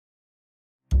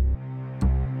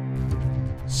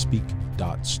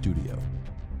speak.studio.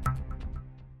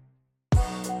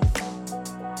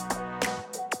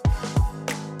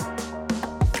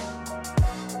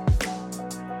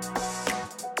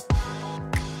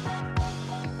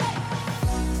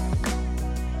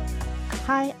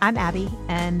 Hi, I'm Abby,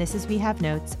 and this is We Have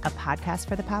Notes, a podcast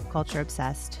for the pop culture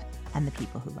obsessed and the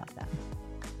people who love them.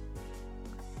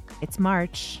 It's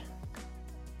March,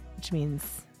 which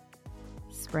means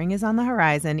spring is on the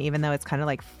horizon, even though it's kind of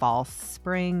like false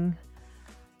spring.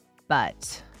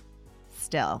 But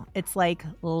still, it's like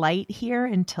light here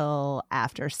until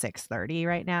after 6:30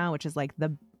 right now, which is like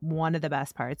one of the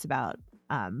best parts about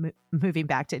moving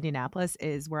back to Indianapolis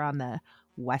is we're on the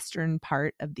western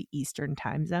part of the Eastern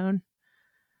time zone.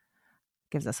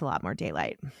 Gives us a lot more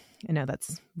daylight. I know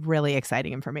that's really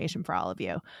exciting information for all of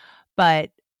you, but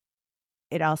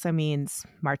it also means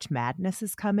March Madness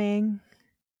is coming,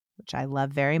 which I love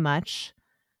very much.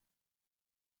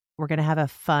 We're going to have a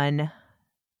fun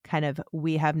kind of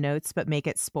We Have Notes, but make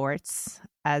it sports,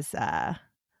 as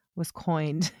was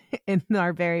coined in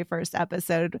our very first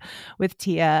episode with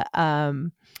Tia.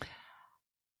 I'm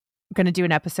going to do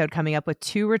an episode coming up with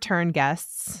 2 return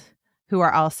guests who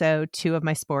are also 2 of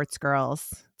my sports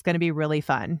girls. It's going to be really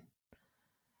fun.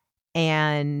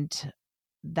 And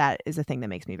that is a thing that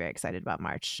makes me very excited about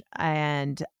March.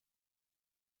 And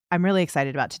I'm really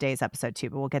excited about today's episode too,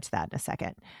 but we'll get to that in a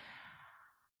second.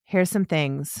 Here's some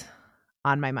things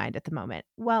on my mind at the moment.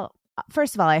 Well,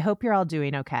 first of all, I hope you're all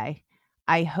doing okay.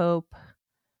 I hope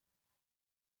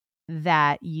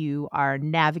that you are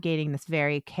navigating this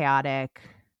very chaotic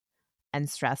and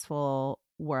stressful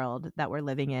world that we're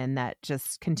living in that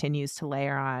just continues to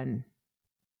layer on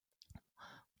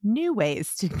new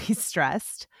ways to be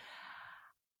stressed.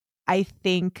 I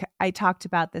think I talked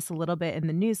about this a little bit in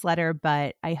the newsletter,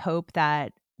 but I hope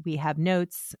that We Have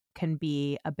Notes can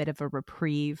be a bit of a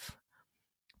reprieve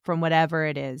from whatever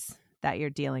it is that you're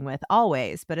dealing with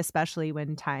always, but especially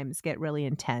when times get really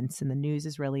intense and the news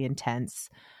is really intense.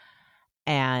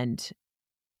 And,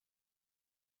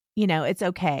 you know, it's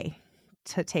okay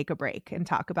to take a break and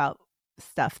talk about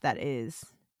stuff that is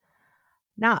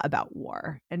not about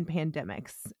war and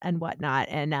pandemics and whatnot.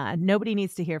 And nobody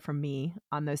needs to hear from me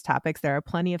on those topics. There are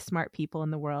plenty of smart people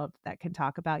in the world that can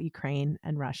talk about Ukraine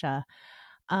and Russia.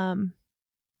 The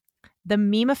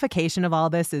memification of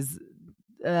all this is,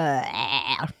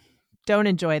 don't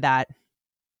enjoy that.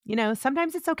 You know,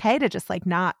 sometimes it's okay to just like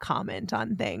not comment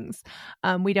on things.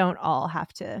 We don't all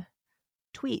have to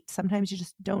tweet. Sometimes you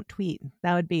just don't tweet.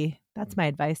 That's my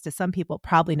advice to some people,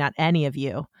 probably not any of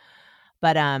you.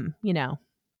 But you know,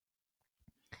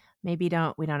 maybe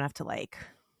we don't have to like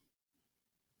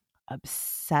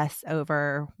obsess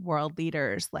over world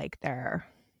leaders like they're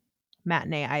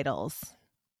matinee idols.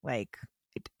 Like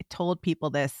I told people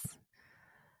this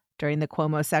during the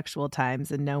Cuomo sexual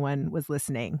times and no one was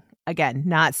listening. Again,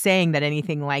 not saying that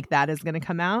anything like that is going to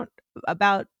come out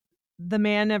about the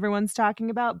man everyone's talking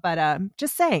about, but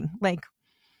just saying, like,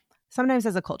 sometimes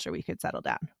as a culture we could settle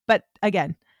down. But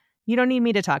again, you don't need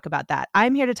me to talk about that.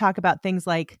 I'm here to talk about things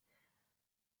like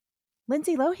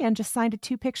Lindsay Lohan just signed a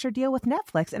 2-picture deal with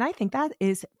Netflix, and I think that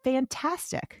is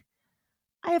fantastic.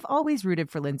 I have always rooted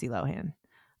for Lindsay Lohan.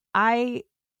 I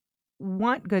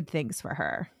want good things for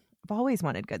her. I've always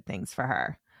wanted good things for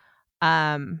her.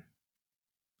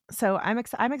 So I'm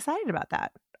excited about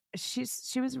that. She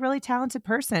was a really talented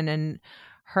person and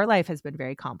her life has been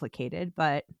very complicated,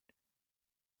 but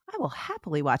I will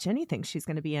happily watch anything she's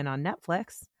going to be in on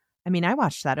Netflix. I mean, I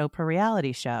watched that Oprah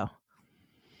reality show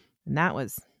and that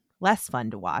was less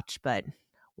fun to watch, but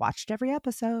watched every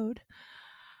episode.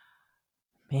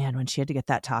 Man, when she had to get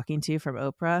that talking to from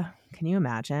Oprah, can you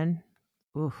imagine?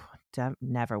 Ooh,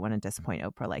 never want to disappoint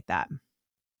Oprah like that.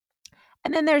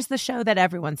 And then there's the show that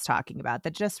everyone's talking about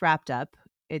that just wrapped up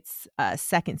its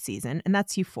second season, and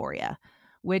that's Euphoria,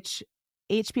 which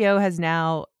HBO has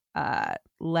now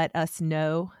let us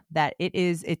know that it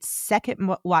is its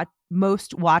second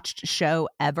most watched show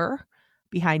ever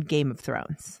behind Game of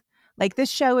Thrones. Like, this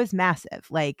show is massive.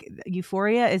 Like,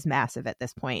 Euphoria is massive at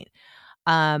this point.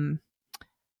 The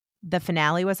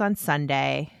finale was on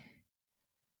Sunday.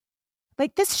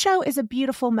 Like, this show is a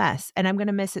beautiful mess, and I'm going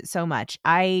to miss it so much.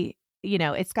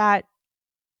 It's got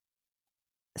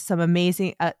some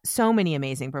amazing, so many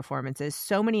amazing performances,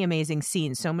 so many amazing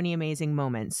scenes, so many amazing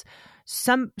moments,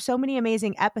 so many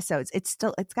amazing episodes. It's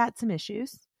got some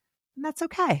issues, and that's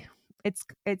okay. It's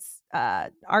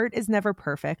art is never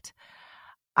perfect.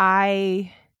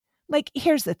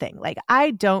 Here's the thing. Like,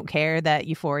 I don't care that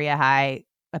Euphoria High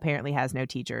apparently has no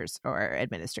teachers or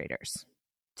administrators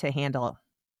to handle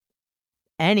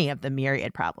any of the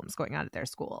myriad problems going on at their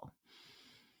school.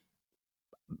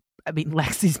 I mean,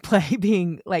 Lexi's play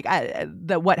being like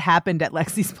what happened at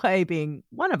Lexi's play being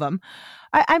one of them.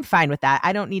 I'm fine with that.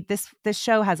 I don't need this. This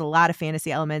show has a lot of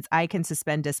fantasy elements. I can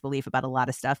suspend disbelief about a lot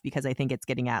of stuff because I think it's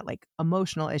getting at like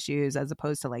emotional issues as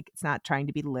opposed to like it's not trying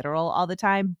to be literal all the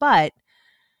time. But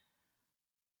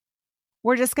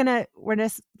we're just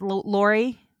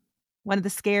Lori, one of the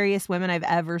scariest women I've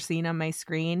ever seen on my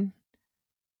screen,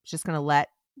 is just gonna let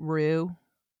Rue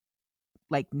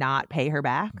like not pay her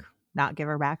back, not give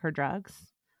her back her drugs.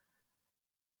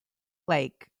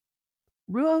 Like,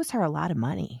 Rue owes her a lot of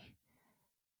money.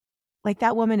 Like,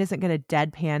 that woman isn't going to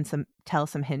deadpan tell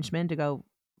some henchmen to go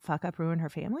fuck up Rue and her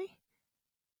family.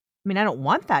 I mean, I don't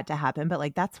want that to happen, but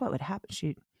like, that's what would happen.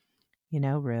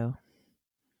 Rue,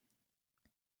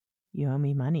 you owe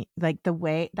me money. Like, the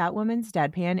way that woman's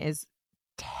deadpan is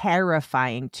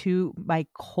terrifying to my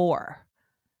core.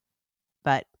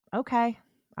 But okay.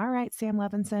 All right, Sam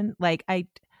Levinson. Like, I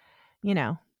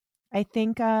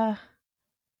think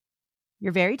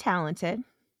you're very talented.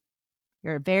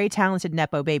 You're a very talented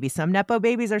Nepo baby. Some Nepo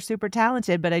babies are super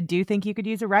talented, but I do think you could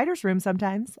use a writer's room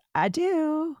sometimes. I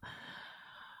do.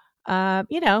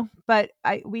 But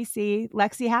we see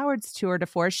Lexi Howard's tour de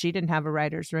force. She didn't have a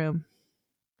writer's room.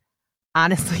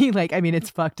 Honestly, like, I mean, it's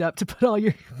fucked up to put all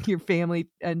your family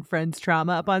and friends'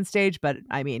 trauma up on stage. But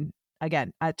I mean,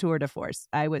 again, a tour de force.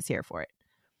 I was here for it.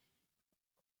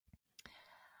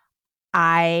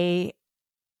 I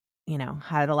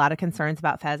had a lot of concerns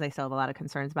about Fez. I still have a lot of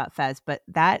concerns about Fez, but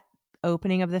that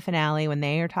opening of the finale when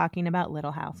they are talking about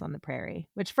Little House on the Prairie,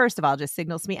 which first of all just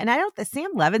signals to me, and I don't,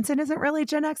 Sam Levinson isn't really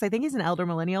Gen X. I think he's an elder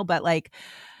millennial, but like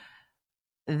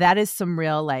that is some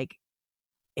real, like,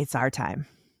 it's our time.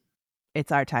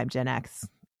 It's our time, Gen X,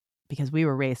 because we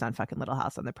were raised on fucking Little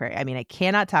House on the Prairie. I mean,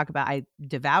 I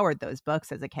devoured those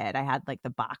books as a kid. I had like the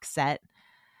box set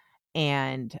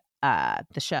and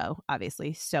the show,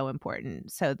 obviously, so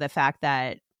important. So the fact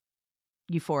that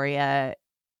Euphoria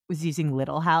was using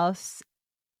Little House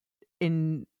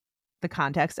in the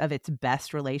context of its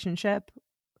best relationship,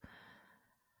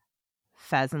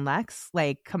 Fez and Lex,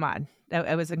 like, come on,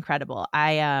 it was incredible.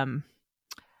 I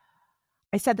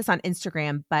said this on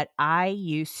Instagram, but I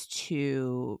used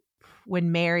to,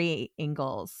 when Mary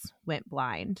Ingalls went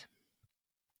blind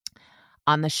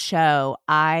on the show,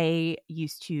 I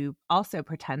used to also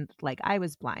pretend like I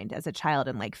was blind as a child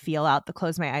and like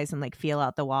close my eyes and like feel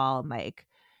out the wall and like,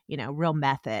 real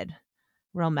method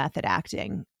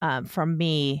acting. From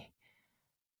me,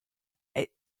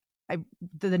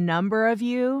 the number of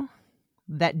you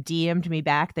that DM'd me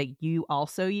back that you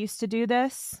also used to do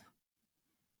this,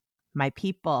 my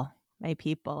people,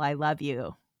 I love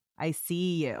you. I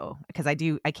see you because I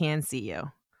can see you.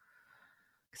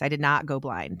 Because I did not go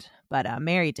blind, but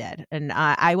Mary did. And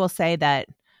I will say that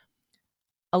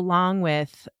along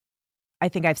with, I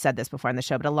think I've said this before on the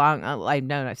show, but I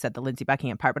know I've said the Lindsey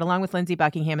Buckingham part, but along with Lindsey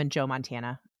Buckingham and Joe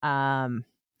Montana,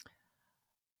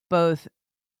 both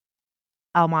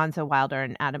Almanzo Wilder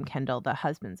and Adam Kendall, the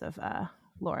husbands of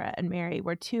Laura and Mary,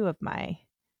 were two of my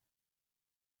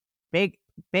big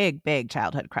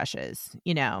childhood crushes.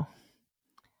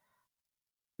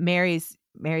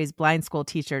 Mary's blind school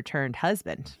teacher turned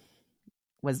husband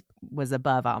was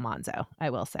above Almanzo, I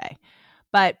will say.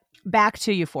 But back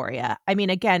to Euphoria. I mean,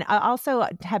 again, I also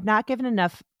have not given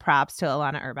enough props to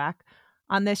Alana Urbach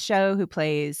on this show, who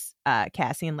plays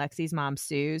Cassie and Lexi's mom,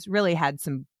 Suze. Really had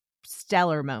some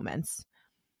stellar moments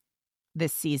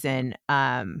this season,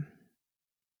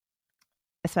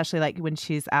 especially like when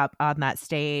she's out on that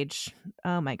stage.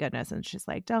 Oh my goodness. And she's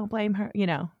like, don't blame her.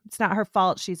 It's not her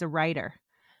fault. She's a writer.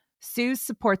 Suze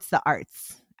supports the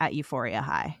arts at Euphoria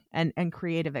High and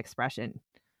creative expression.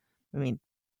 I mean,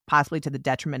 possibly to the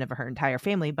detriment of her entire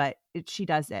family, but she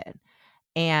does it.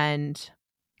 And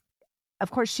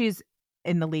of course, she's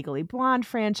in the Legally Blonde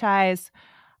franchise.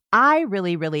 I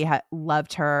really, really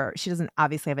loved her. She doesn't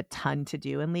obviously have a ton to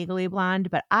do in Legally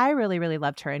Blonde, but I really, really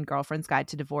loved her in Girlfriend's Guide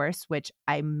to Divorce, which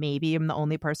I maybe am the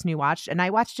only person who watched. And I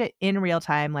watched it in real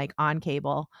time, like on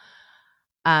cable.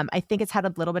 I think it's had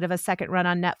a little bit of a second run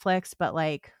on Netflix, but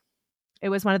like it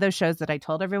was one of those shows that I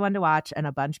told everyone to watch and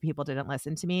a bunch of people didn't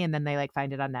listen to me. And then they like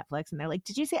find it on Netflix and they're like,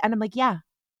 did you see it? And I'm like, yeah,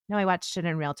 no, I watched it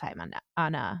in real time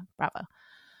on Bravo.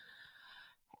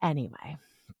 Anyway,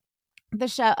 the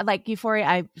show, like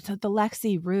Euphoria, the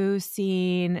Lexi Rue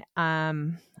scene,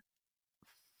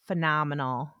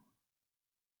 phenomenal.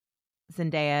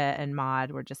 Zendaya and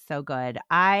Maude were just so good.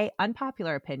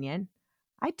 Unpopular opinion,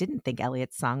 I didn't think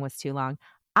Elliot's song was too long.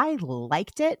 I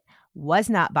liked it, was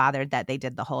not bothered that they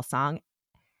did the whole song,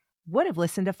 would have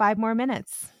listened to 5 more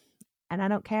minutes. And I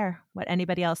don't care what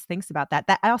anybody else thinks about that.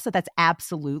 That's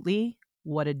absolutely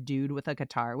what a dude with a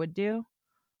guitar would do.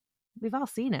 We've all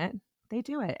seen it. They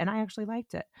do it, and I actually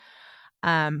liked it.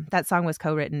 That song was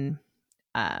co-written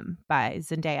by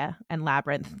Zendaya and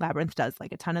Labyrinth. Labyrinth does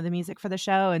like a ton of the music for the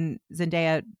show, and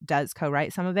Zendaya does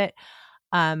co-write some of it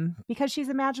because she's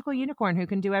a magical unicorn who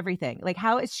can do everything. Like,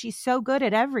 how is she so good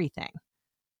at everything?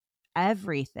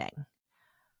 Everything.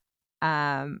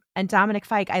 And Dominic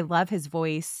Fike, I love his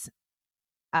voice.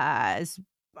 As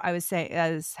I was saying,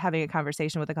 as having a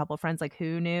conversation with a couple of friends, like,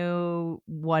 who knew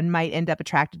one might end up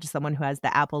attracted to someone who has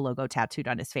the Apple logo tattooed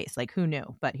on his face? Like, who knew?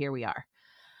 But here we are.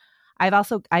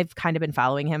 I've kind of been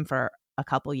following him for a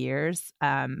couple years.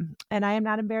 And I am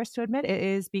not embarrassed to admit it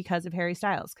is because of Harry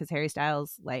Styles, because Harry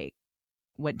Styles like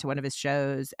went to one of his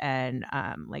shows and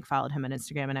like followed him on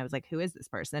Instagram, and I was like, who is this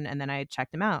person? And then I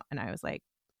checked him out and I was like,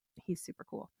 he's super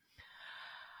cool.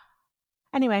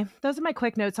 Anyway, those are my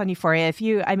quick notes on Euphoria.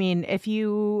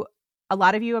 A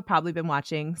lot of you have probably been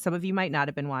watching. Some of you might not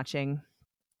have been watching.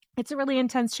 It's a really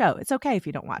intense show. It's okay if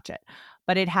you don't watch it,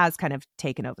 but it has kind of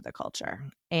taken over the culture.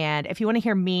 And if you want to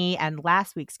hear me and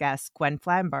last week's guest, Gwen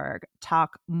Flamberg,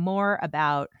 talk more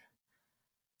about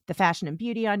the fashion and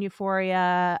beauty on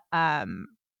Euphoria,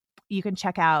 you can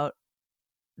check out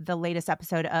the latest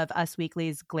episode of Us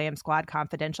Weekly's Glam Squad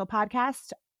Confidential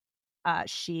podcast.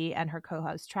 She and her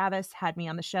co-host Travis had me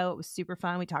on the show. It was super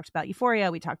fun. We talked about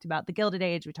Euphoria. We talked about the Gilded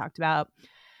Age. We talked about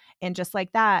And Just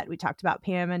Like That. We talked about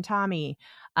Pam and Tommy.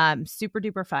 Super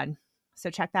duper fun. So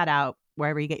check that out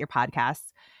wherever you get your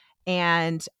podcasts.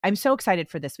 And I'm so excited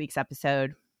for this week's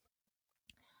episode.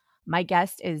 My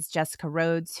guest is Jessica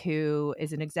Rhodes, who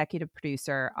is an executive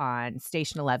producer on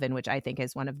Station 11, which I think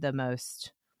is one of the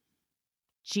most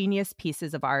genius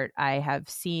pieces of art I have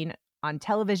seen on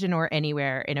television or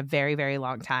anywhere in a very, very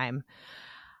long time.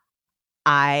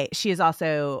 She has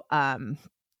also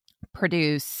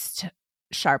produced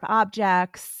Sharp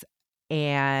Objects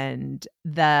and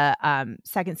the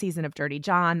second season of Dirty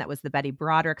John. That was the Betty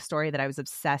Broderick story that I was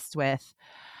obsessed with.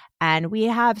 And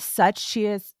she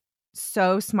is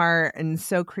so smart and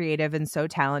so creative and so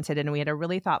talented. And we had a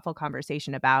really thoughtful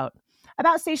conversation about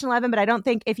Station 11, but I don't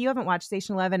think, if you haven't watched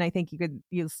Station 11, I think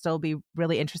you'll still be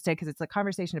really interested, because it's a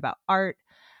conversation about art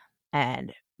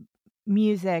and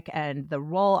music and the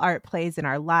role art plays in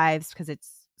our lives, because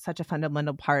it's such a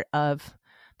fundamental part of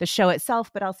the show itself,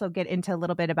 but also get into a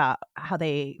little bit about how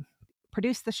they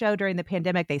produced the show during the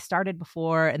pandemic. They started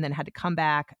before and then had to come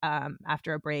back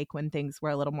after a break when things were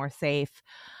a little more safe,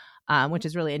 which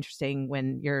is really interesting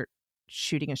when you're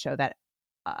shooting a show that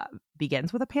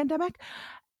begins with a pandemic.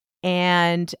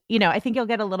 And, I think you'll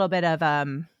get a little bit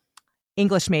of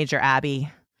English major Abby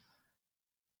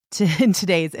in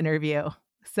today's interview.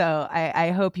 So I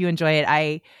hope you enjoy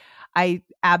it. I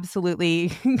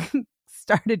absolutely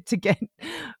started to get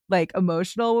like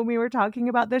emotional when we were talking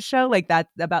about this show, like that,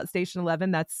 about Station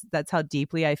 11. That's how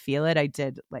deeply I feel it. I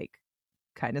did like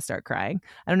kind of start crying.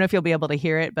 I don't know if you'll be able to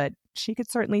hear it, but she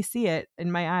could certainly see it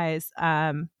in my eyes.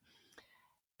 And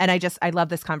I love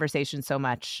this conversation so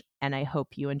much, and I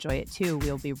hope you enjoy it too.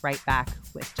 We'll be right back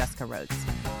with Jessica Rhodes.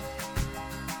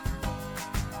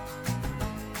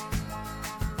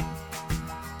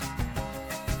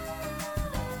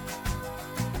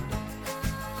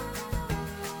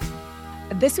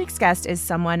 This week's guest is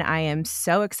someone I am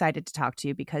so excited to talk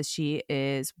to, because she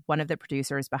is one of the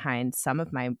producers behind some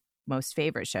of my most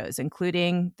favorite shows,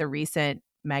 including the recent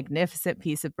magnificent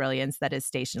piece of brilliance that is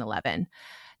Station 11.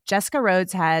 Jessica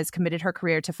Rhodes has committed her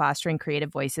career to fostering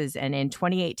creative voices, and in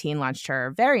 2018 launched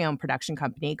her very own production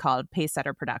company called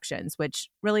Pacesetter Productions, which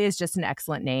really is just an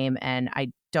excellent name. And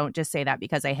I don't just say that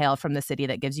because I hail from the city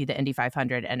that gives you the Indy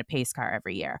 500 and a pace car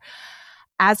every year.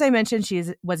 As I mentioned, she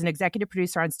was an executive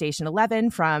producer on Station 11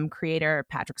 from creator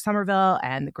Patrick Somerville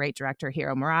and the great director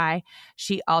Hiro Murai.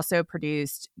 She also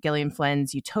produced Gillian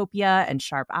Flynn's Utopia and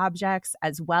Sharp Objects,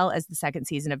 as well as the second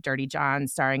season of Dirty John,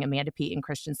 starring Amanda Peet and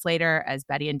Christian Slater as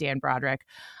Betty and Dan Broderick,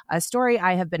 a story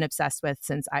I have been obsessed with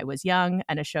since I was young,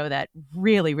 and a show that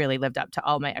really, really lived up to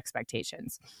all my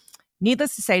expectations.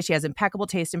 Needless to say, she has impeccable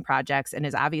taste in projects and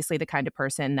is obviously the kind of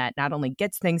person that not only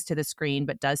gets things to the screen,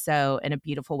 but does so in a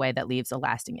beautiful way that leaves a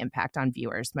lasting impact on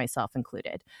viewers, myself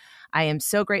included. I am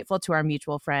so grateful to our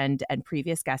mutual friend and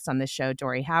previous guest on this show,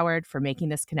 Dory Howard, for making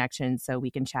this connection so we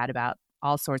can chat about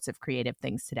all sorts of creative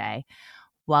things today.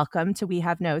 Welcome to We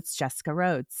Have Notes, Jessica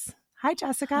Rhodes. Hi,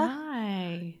 Jessica.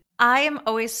 Hi. I am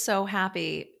always so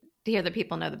happy to hear that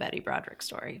people know the Betty Broderick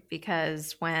story,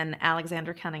 because when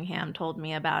Alexander Cunningham told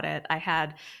me about it, I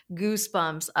had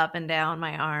goosebumps up and down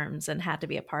my arms and had to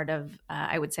be a part of,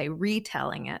 I would say,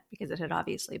 retelling it, because it had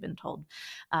obviously been told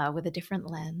with a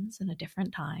different lens and a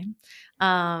different time.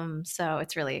 So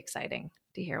it's really exciting.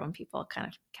 to hear when people kind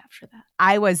of capture that.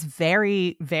 I was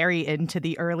very, very into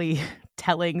the early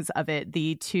tellings of it.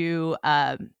 The two,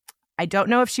 I don't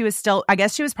know if she was still, I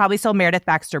guess she was probably still Meredith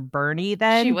Baxter Burney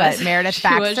then. She was. But Meredith She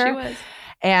Baxter. was.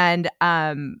 And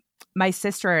my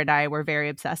sister and I were very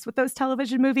obsessed with those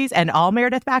television movies and all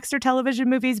Meredith Baxter television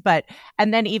movies.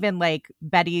 And then even like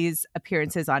Betty's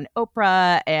appearances on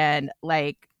Oprah, and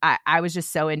like I was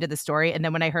just so into the story. And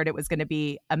then when I heard it was going to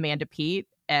be Amanda Peet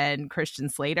and Christian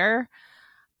Slater,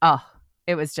 oh,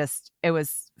 it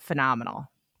was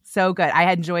phenomenal. So good. I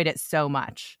had enjoyed it so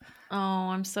much. Oh,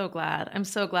 I'm so glad. I'm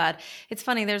so glad. It's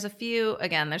funny. There's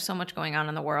there's so much going on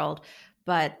in the world,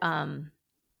 but,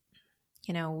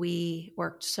 we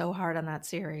worked so hard on that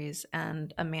series,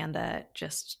 and Amanda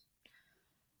just,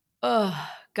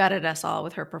 gutted us all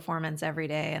with her performance every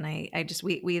day. And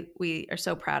we are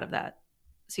so proud of that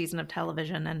season of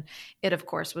television. And it, of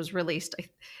course, was released,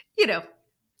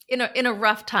 in a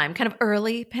rough time, kind of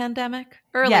early pandemic.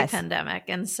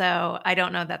 And so I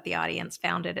don't know that the audience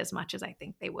found it as much as I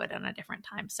think they would on a different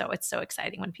time. So it's so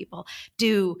exciting when people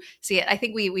do see it. I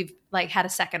think we've like had a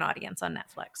second audience on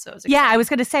Netflix. So it was exciting. Yeah, I was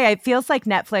going to say, it feels like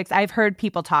Netflix. I've heard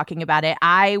people talking about it.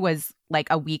 I was like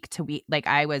a week to week, like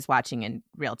I was watching in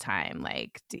real time.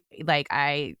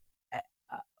 I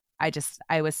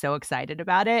was so excited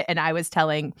about it. And I was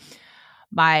telling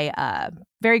my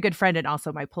very good friend and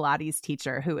also my Pilates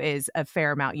teacher, who is a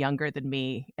fair amount younger than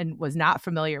me and was not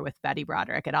familiar with Betty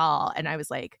Broderick at all. And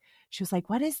she was like,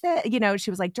 what is that? She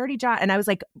was like, Dirty John. And I was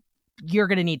like, you're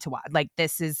going to need to watch. Like,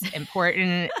 this is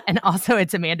important. And also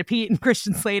it's Amanda Peet and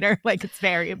Christian Slater. Like, it's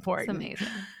very important. It's amazing.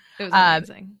 It was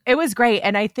amazing. It was great.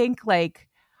 And I think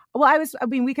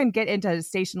we can get into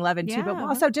Station 11 too, but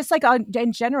also just like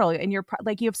in general, you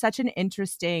have such an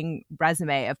interesting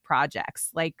resume of projects.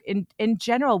 Like in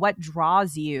general, what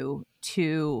draws you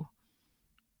to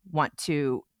want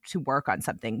to work on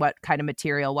something? What kind of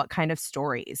material? What kind of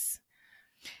stories?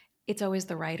 It's always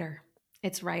the writer.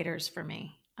 It's writers for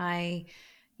me. My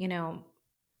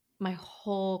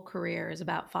whole career is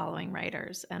about following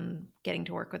writers and getting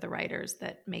to work with the writers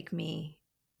that make me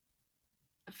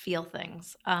feel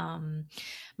things.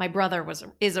 My brother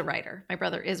is a writer. My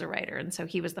brother is a writer. And so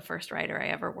he was the first writer I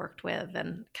ever worked with,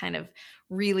 and kind of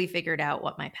really figured out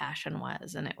what my passion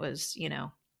was. And it was,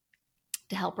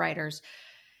 to help writers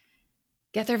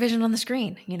get their vision on the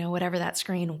screen, whatever that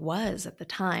screen was at the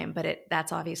time. But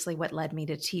that's obviously what led me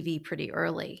to TV pretty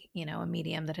early, a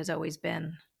medium that has always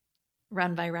been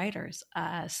run by writers.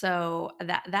 So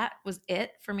that was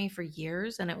it for me for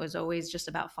years. And it was always just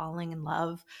about falling in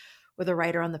love with a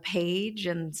writer on the page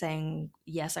and saying,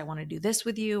 yes, I want to do this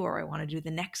with you, or I want to do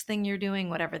the next thing you're doing,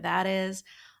 whatever that is.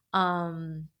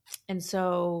 And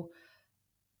so,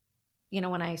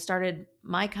 when I started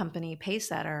my company,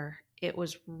 Pacesetter, it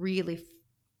was really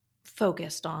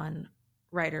focused on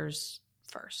writers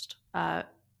first. And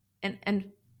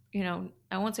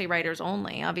I won't say writers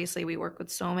only. Obviously, we work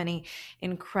with so many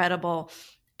incredible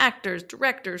actors,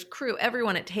 directors, crew,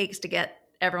 everyone it takes to get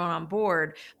everyone on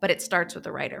board, but it starts with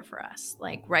the writer for us.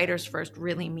 Like, writers first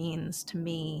really means to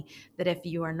me that if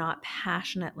you are not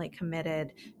passionately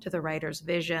committed to the writer's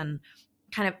vision,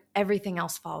 kind of everything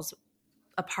else falls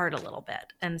apart a little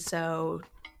bit. And so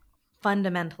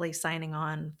fundamentally signing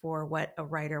on for what a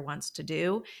writer wants to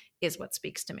do is what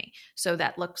speaks to me. So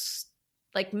that looks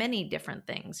like many different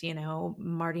things.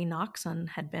 Marty Noxon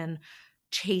had been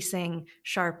chasing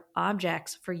sharp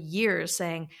objects for years,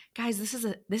 saying, guys, this is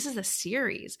a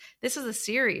series. This is a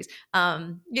series.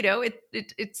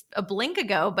 It's a blink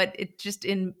ago, but it just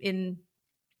in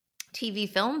TV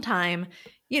film time,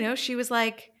 she was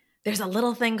like, there's a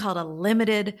little thing called a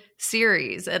limited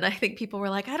series. And I think people were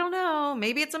like, I don't know,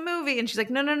 maybe it's a movie. And she's like,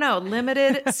 no,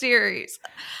 limited series.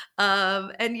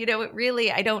 It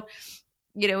really,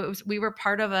 we were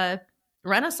part of a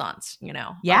renaissance, of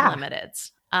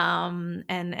limiteds.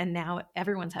 And now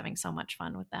everyone's having so much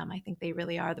fun with them. I think they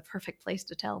really are the perfect place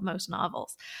to tell most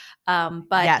novels.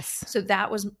 But yes, so that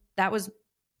was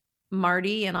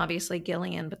Marty and obviously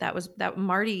Gillian, but that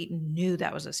Marty knew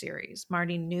that was a series.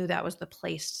 Marty knew that was the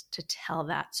place to tell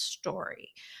that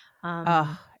story.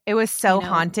 It was so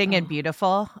haunting and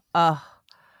beautiful.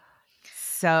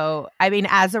 So,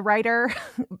 as a writer,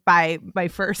 by my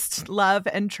first love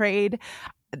and trade,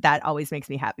 that always makes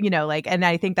me happy, and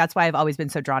I think that's why I've always been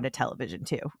so drawn to television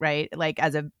too, right? Like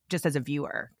as a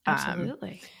viewer.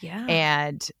 Absolutely. Yeah.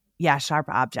 And yeah, sharp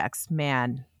objects,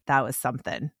 man, that was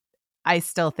something. I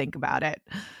still think about it.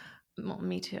 Well,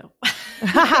 me too.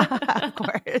 Of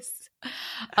course.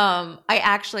 I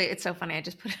actually, it's so funny. I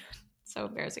just put it, so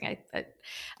embarrassing. I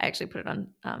actually put it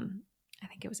on I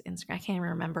think it was Instagram. I can't even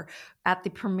remember. At the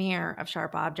premiere of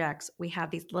Sharp Objects, we have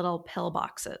these little pill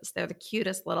boxes. They're the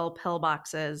cutest little pill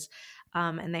boxes,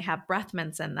 and they have breath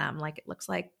mints in them. Like it looks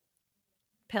like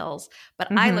pills.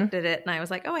 But I looked at it and I was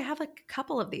like, oh, I have like a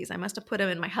couple of these. I must have put them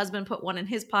in. My husband put one in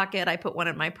his pocket. I put one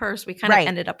in my purse. We kind of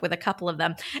ended up with a couple of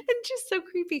them. And just so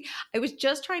creepy. I was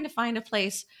just trying to find a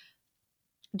place.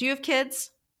 Do you have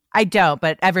kids? I don't,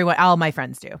 but all my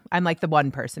friends do. I'm like the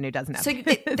one person who doesn't have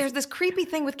kids. There's this creepy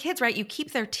thing with kids, right? You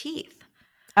keep their teeth.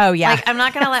 Oh, yeah. Like, I'm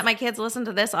not going to let my kids listen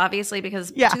to this, obviously,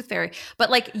 because tooth fairy. But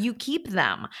like, you keep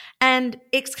them. And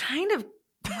it's kind of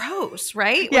gross,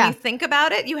 right? When you think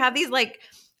about it, you have these like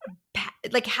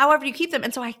however you keep them.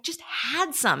 And so I just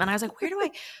had some. And I was like, where do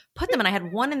I put them? And I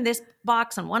had one in this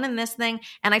box and one in this thing.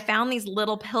 And I found these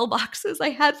little pill boxes I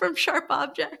had from Sharp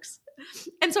Objects.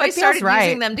 And so I started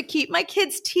using them to keep my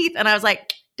kids' teeth. And I was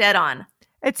like, dead on.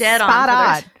 It's dead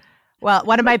on. Well,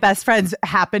 one of my best friends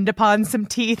happened upon some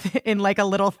teeth in like a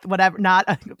little whatever,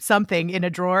 something in a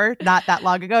drawer not that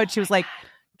long ago. And she was like,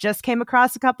 just came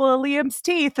across a couple of Liam's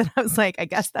teeth. And I was like, I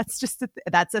guess that's just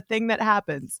that's a thing that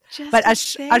happens. But a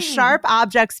Sharp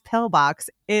Objects pill box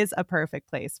is a perfect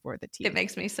place for the teeth. It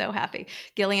makes me so happy.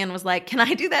 Gillian was like, can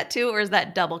I do that too? Or is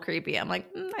that double creepy? I'm like,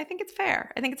 I think it's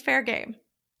fair. I think it's fair game.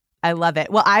 I love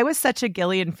it. Well, I was such a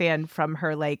Gillian fan from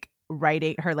her like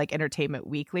writing, her like Entertainment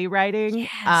Weekly writing.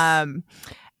 Yes.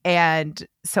 And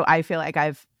so I feel like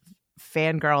I've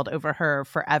fangirled over her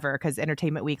forever because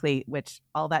Entertainment Weekly, which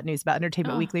all that news about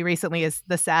Entertainment Weekly recently is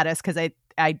the saddest because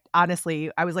I honestly,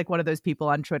 I was like one of those people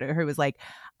on Twitter who was like,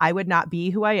 I would not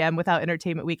be who I am without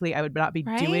Entertainment Weekly. I would not be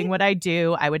doing what I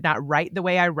do. I would not write the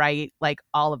way I write, like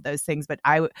all of those things. But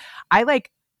I like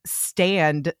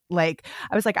stand, like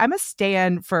I was like, I'm a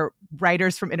stand for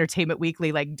writers from Entertainment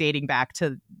Weekly, like dating back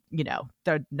to,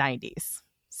 the 90s.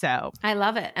 So I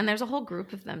love it. And there's a whole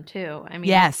group of them too. I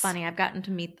mean, It's funny. I've gotten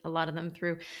to meet a lot of them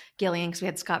through Gillian because we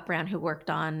had Scott Brown who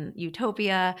worked on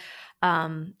Utopia.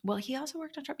 Well, he also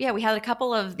worked on Trump. Yeah, we had a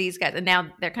couple of these guys and now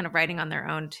they're kind of writing on their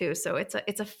own too. So it's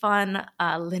a fun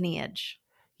lineage.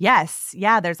 Yes.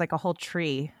 Yeah. There's like a whole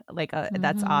tree. Like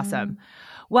that's awesome.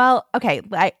 Well, okay.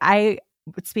 I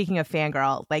speaking of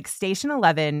fangirl, like Station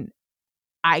 11,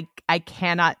 I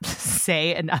cannot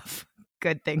say enough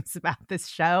good things about this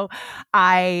show.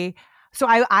 I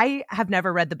have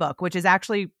never read the book, which is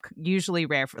actually usually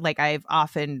rare. Like I've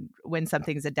often, when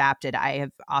something's adapted, I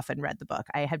have often read the book.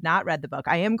 I have not read the book.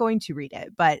 I am going to read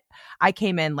it, but I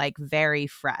came in like very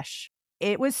fresh.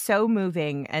 It was so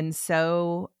moving and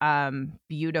so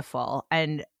beautiful.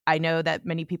 And I know that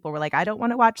many people were like, I don't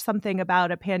want to watch something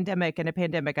about a pandemic and a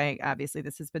pandemic. Obviously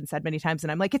this has been said many times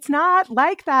and I'm like, it's not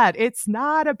like that. It's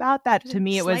not about that. To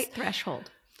me, it was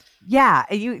threshold. Yeah,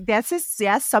 yes,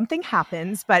 something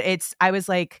happens, but I was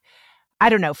like, I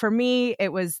don't know. For me,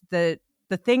 it was the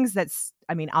things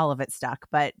all of it stuck,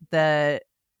 but the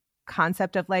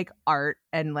concept of like art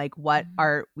and like what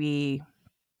art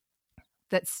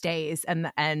that stays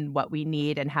and what we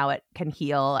need and how it can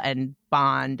heal and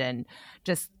bond and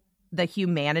just the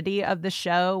humanity of the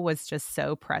show was just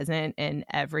so present in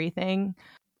everything.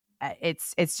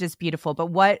 It's just beautiful.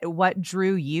 But what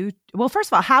drew you? Well, first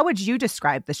of all, how would you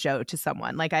describe the show to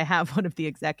someone? Like I have one of the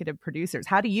executive producers.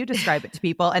 How do you describe it to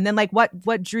people? And then like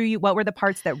what drew you? What were the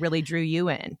parts that really drew you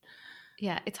in?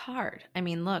 Yeah, it's hard. I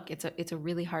mean, look, it's a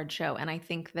really hard show, and I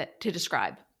think that to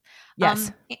describe,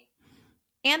 yes,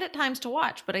 and at times to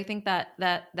watch. But I think that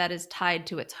is tied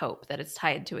to its hope. That it's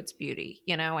tied to its beauty.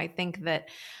 I think that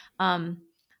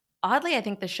oddly, I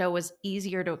think the show was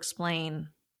easier to explain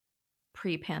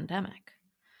pre-pandemic.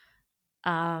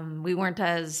 We weren't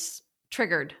as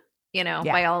triggered,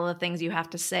 by all the things you have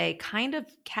to say kind of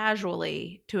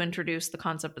casually to introduce the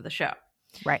concept of the show.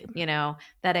 Right.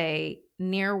 That a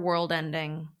near world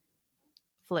ending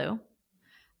flu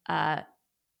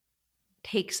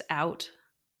takes out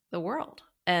the world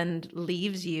and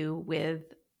leaves you with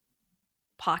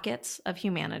pockets of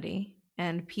humanity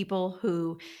and people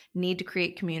who need to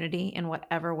create community in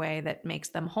whatever way that makes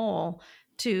them whole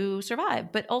to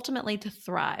survive, but ultimately to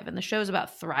thrive. And the show's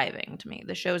about thriving to me.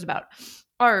 The show's about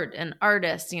art and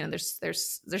artists.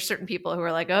 There's certain people who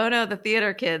are like, oh no, the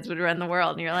theater kids would run the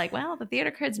world. And you're like, well, the theater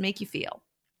kids make you feel.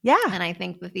 Yeah. And I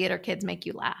think the theater kids make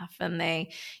you laugh and they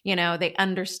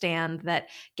understand that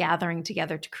gathering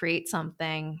together to create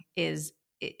something is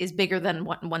bigger than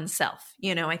oneself.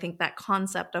 I think that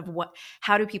concept of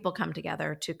how do people come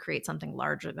together to create something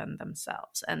larger than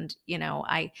themselves? And,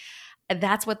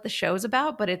 that's what the show's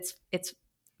about, but it's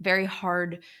very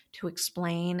hard to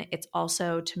explain. It's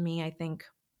also, to me, I think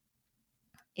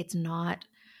it's not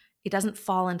it doesn't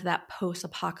fall into that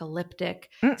post-apocalyptic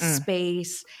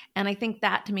space. And I think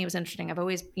that to me was interesting. I've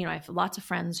always, I have lots of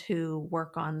friends who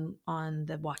work on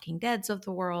the Walking Deads of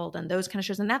the world and those kind of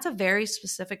shows. And that's a very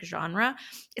specific genre.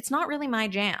 It's not really my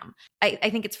jam. I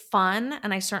think it's fun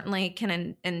and I certainly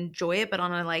can enjoy it, but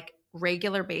on a like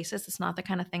regular basis, it's not the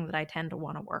kind of thing that I tend to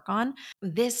want to work on.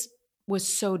 This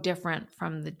was so different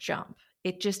from the jump.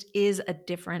 It just is a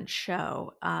different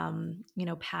show.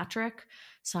 Patrick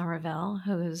Somerville,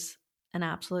 who's an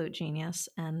absolute genius,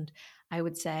 and I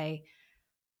would say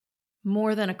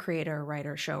more than a creator,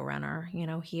 writer, showrunner.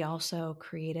 He also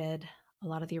created a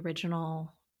lot of the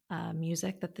original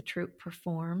music that the troupe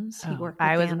performs. He worked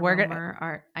with Dan Romer,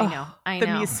 art. I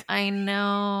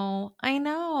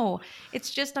know.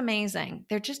 It's just amazing.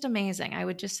 They're just amazing. I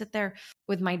would just sit there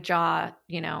with my jaw,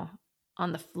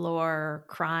 on the floor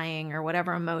crying or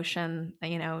whatever emotion,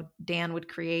 Dan would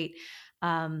create,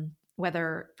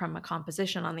 whether from a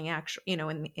composition on the actual,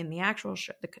 in the actual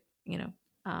show,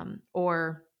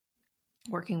 or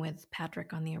working with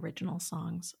Patrick on the original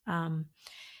songs.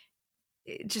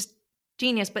 Just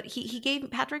genius. But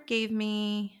Patrick gave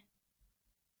me,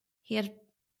 he had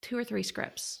 2 or 3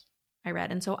 scripts I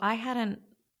read. And so I hadn't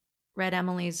read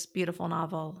Emily's beautiful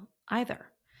novel either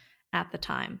at the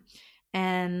time.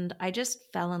 And I just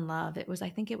fell in love. I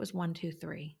think it was 1, 2,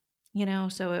 3,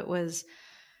 so it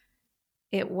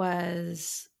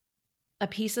was a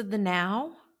piece of the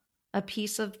now, a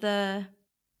piece of the,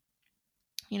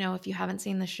 if you haven't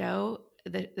seen the show,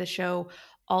 the show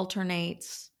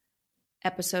alternates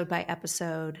episode by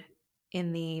episode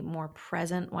in the more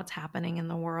present, what's happening in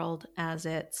the world as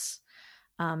it's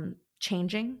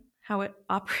changing how it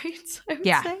operates, I would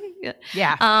say.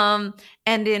 Yeah.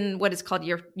 And in what is called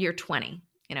year 20,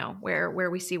 where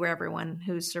we see where everyone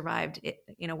who's survived it,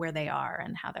 where they are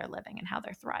and how they're living and how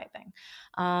they're thriving.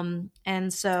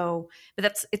 And so,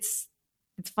 but it's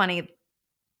funny.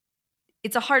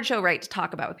 It's a hard show, right, to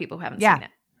talk about with people who haven't seen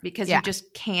it, because you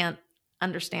just can't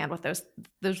understand what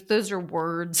those are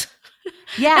words.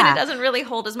 Yeah. And it doesn't really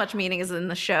hold as much meaning as in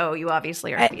the show. You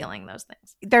obviously are feeling those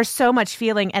things. There's so much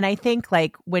feeling. And I think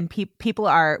like when people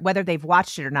are, whether they've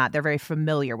watched it or not, they're very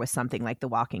familiar with something like The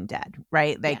Walking Dead,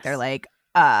 right? Like they're like,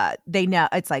 they know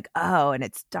it's like, oh, and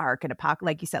it's dark and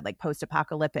like you said, like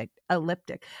post-apocalyptic.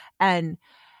 And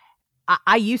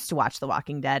I used to watch The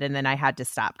Walking Dead and then I had to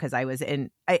stop because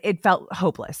it felt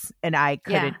hopeless and I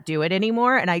couldn't do it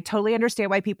anymore. And I totally understand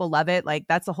why people love it. Like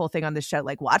that's the whole thing on the show.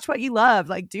 Like watch what you love,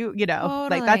 like totally.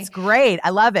 Like that's great.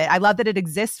 I love it. I love that it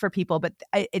exists for people, but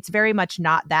it's very much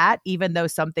not that, even though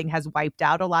something has wiped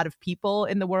out a lot of people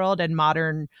in the world and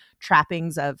modern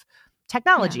trappings of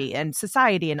technology and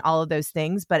society and all of those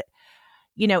things. But,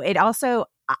 it also,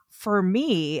 for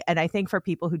me, and I think for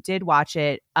people who did watch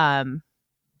it,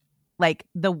 like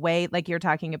the way, like you're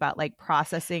talking about, like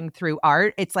processing through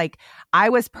art. It's like I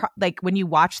was like when you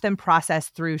watch them process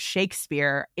through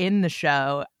Shakespeare in the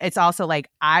show, it's also like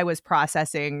I was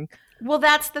processing. Well,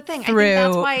 that's the thing. Through, I think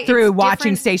that's why through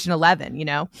watching Station 11,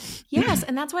 Yes,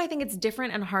 and that's why I think it's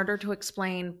different and harder to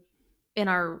explain in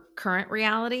our current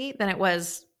reality than it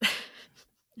was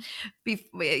 2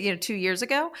 years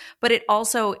ago. But it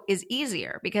also is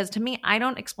easier because to me, I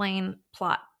don't explain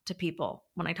plot to people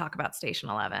when I talk about Station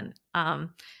 11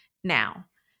 now,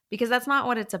 because that's not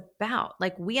what it's about.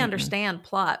 Like we understand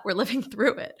plot, we're living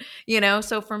through it,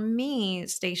 so for me,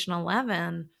 Station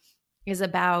 11 is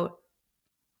about,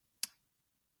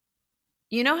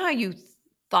 how you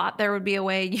thought there would be a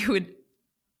way you would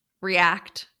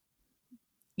react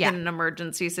in an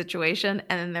emergency situation,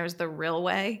 and then there's the real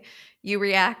way you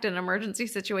react in an emergency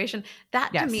situation.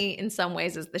 That to me in some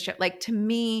ways is the show. Like to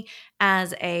me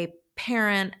as a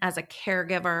parent, as a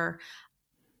caregiver,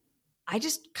 I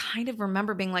just kind of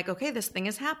remember being like, okay, this thing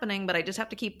is happening, but I just have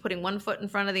to keep putting one foot in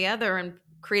front of the other and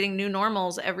creating new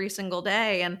normals every single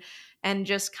day, and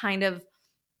just kind of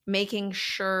making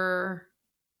sure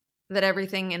that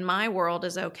everything in my world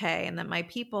is okay and that my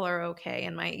people are okay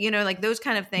and my, like those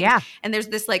kind of things. Yeah. And there's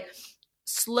this like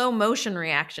slow motion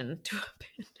reaction to a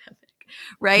pandemic,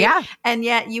 right? Yeah. And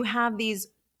yet you have these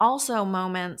also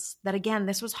moments that, again,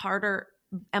 this was harder.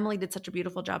 Emily did such a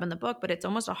beautiful job in the book, but it's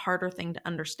almost a harder thing to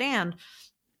understand,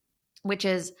 which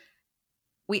is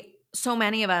so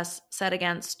many of us set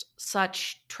against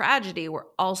such tragedy, we're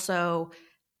also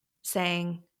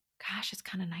saying, gosh, it's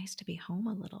kind of nice to be home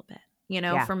a little bit.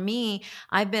 For me,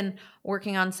 I've been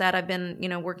working on set. I've been,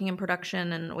 working in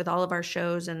production and with all of our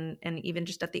shows and even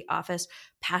just at the office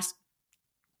past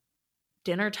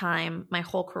dinner time my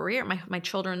whole career, my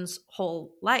children's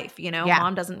whole life. Yeah.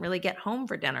 Mom doesn't really get home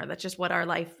for dinner. That's just what our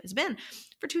life has been.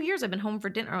 For 2 years, I've been home for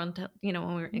dinner until,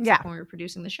 except when we were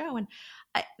producing the show. And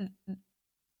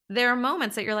there are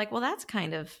moments that you're like, well, that's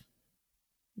kind of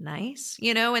nice,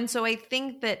 And so I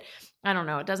think that, I don't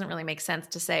know, it doesn't really make sense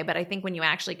to say, but I think when you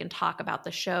actually can talk about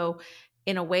the show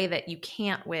in a way that you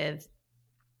can't with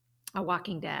a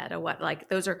Walking Dead or what, like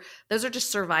those are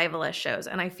just survivalist shows.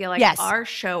 And I feel like our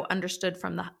show understood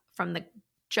from the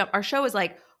jump. Our show is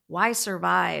like, why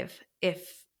survive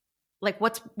if, like,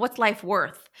 what's life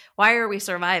worth? Why are we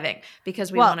surviving?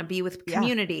 Because we want to be with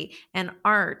community and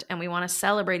art, and we want to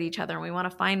celebrate each other, and we want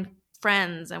to find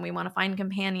friends, and we want to find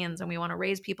companions, and we want to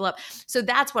raise people up. So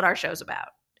that's what our show's about.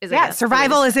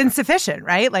 Survival is insufficient,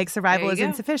 right? Like survival is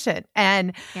insufficient.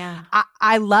 And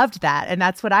I loved that. And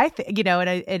that's what I think, and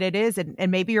it is.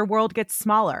 And maybe your world gets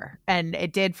smaller. And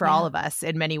it did for all of us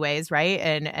in many ways, right?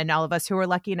 And all of us who were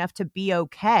lucky enough to be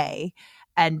okay.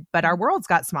 But our worlds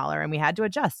got smaller and we had to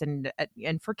adjust, and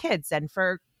for kids and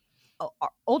for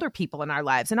older people in our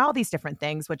lives and all these different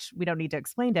things, which we don't need to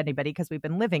explain to anybody because we've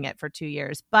been living it for 2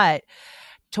 years. But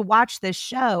to watch this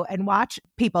show and watch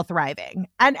people thriving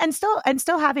and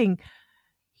still having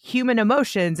human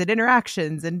emotions and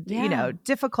interactions and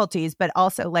difficulties, but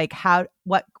also like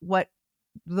what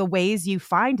the ways you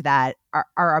find that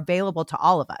are available to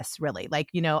all of us, really. Like,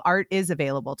 art is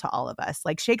available to all of us.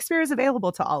 Like Shakespeare is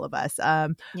available to all of us.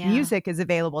 Music is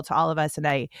available to all of us.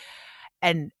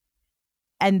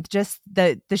 And just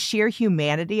the sheer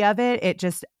humanity of it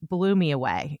just blew me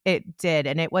away. It did.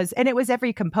 And it was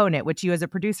every component, which you as a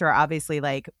producer are obviously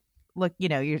like, look,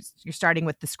 you're starting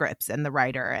with the scripts and the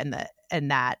writer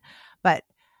and that. But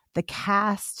the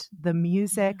cast, the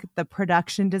music, the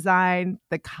production design,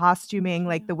 the costuming,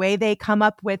 like the way they come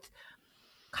up with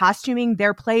costuming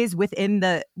their plays within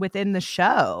the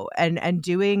show and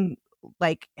doing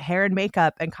like hair and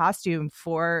makeup and costume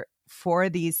for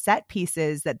these set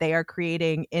pieces that they are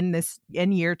creating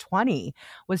in year 20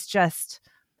 was just,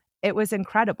 it was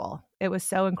incredible. It was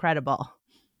so incredible.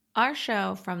 Our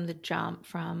show from the jump,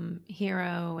 from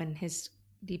Hero and his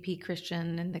DP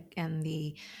Christian and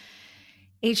the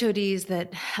HODs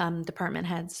that department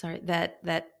heads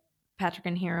that Patrick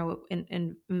and Hero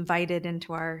invited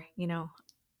into our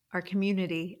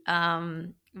community,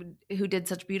 who did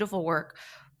such beautiful work,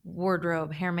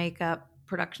 wardrobe, hair, makeup,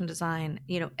 production design,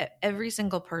 every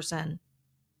single person,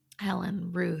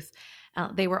 Helen, Ruth,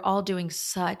 they were all doing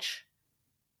such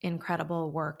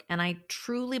incredible work. And I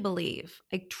truly believe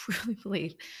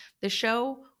the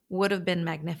show would have been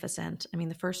magnificent. I mean,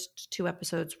 the first 2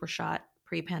 episodes were shot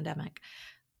pre-pandemic.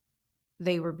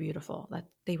 They were beautiful.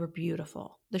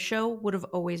 The show would have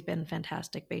always been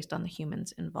fantastic based on the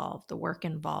humans involved, the work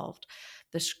involved,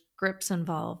 the scripts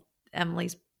involved.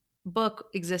 Emily's book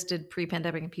existed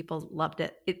pre-pandemic and people loved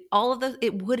it.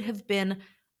 It would have been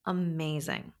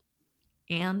amazing.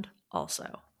 And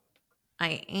also,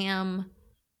 I am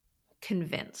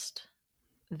convinced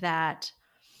that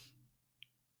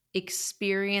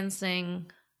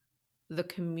experiencing the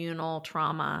communal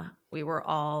trauma we were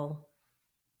all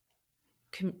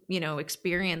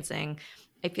experiencing,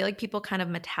 I feel like people kind of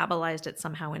metabolized it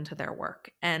somehow into their work.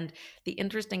 And the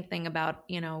interesting thing about,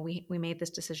 we made this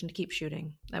decision to keep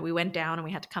shooting, that we went down and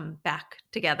we had to come back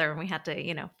together and we had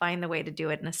to, find the way to do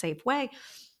it in a safe way.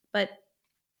 But,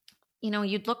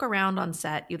 you'd look around on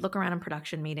set, you'd look around in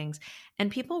production meetings, and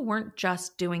people weren't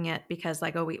just doing it because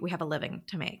like, oh, we have a living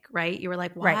to make, right? You were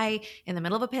like, why in the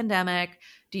middle of a pandemic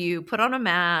do you put on a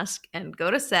mask and go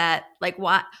to set? Like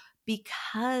what?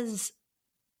 Because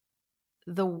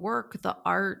the work, the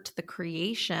art, the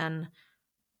creation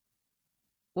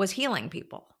was healing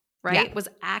people, right? It was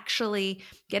actually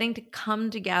getting to come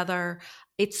together.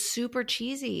 It's super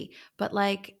cheesy, but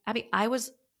like, Abby, I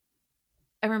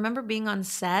remember being on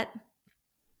set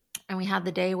and we had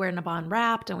the day where Naban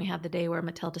rapped and we had the day where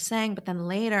Matilda sang, but then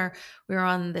later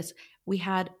we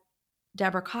had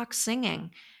Deborah Cox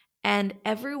singing, and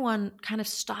everyone kind of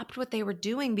stopped what they were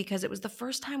doing because it was the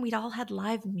first time we'd all had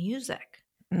live music.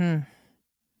 Mm.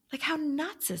 Like how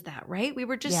nuts is that, right? We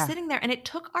were just sitting there and it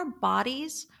took our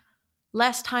bodies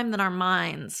less time than our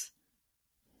minds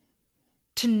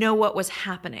to know what was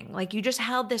happening. Like you just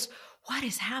held this, what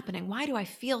is happening? Why do I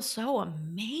feel so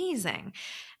amazing?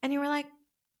 And you were like,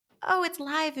 oh, it's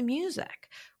live music.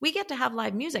 We get to have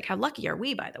live music. How lucky are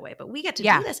we, by the way? But we get to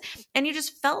do this. And you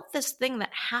just felt this thing that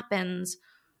happens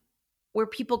where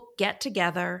people get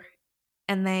together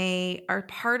and they are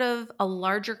part of a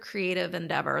larger creative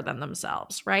endeavor than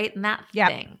themselves, right? And that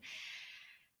thing.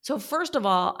 So first of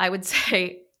all, I would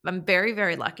say I'm very,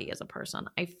 very lucky as a person.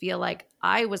 I feel like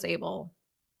I was able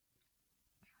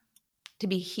to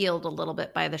be healed a little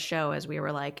bit by the show as we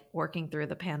were like working through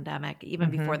the pandemic,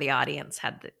 even before the audience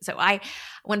had.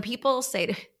 When people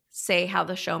say how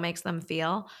the show makes them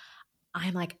feel,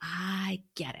 I'm like, I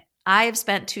get it. I've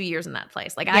spent 2 years in that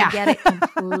place. Like, I get it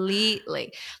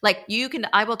completely. Like,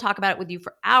 I will talk about it with you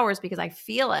for hours because I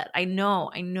feel it. I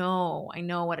know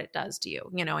what it does to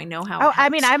you. You know, I know how. Oh, I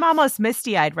mean, I'm almost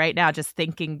misty-eyed right now just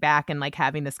thinking back and like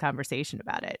having this conversation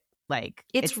about it. Like,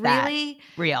 it's really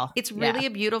real. It's really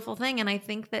a beautiful thing. And I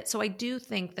think that, so I do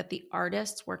think that the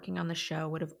artists working on the show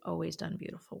would have always done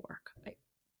beautiful work. Right?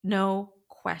 No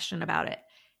question about it.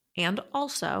 And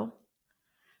also,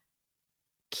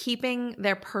 keeping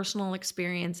their personal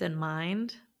experience in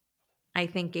mind, I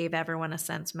think gave everyone a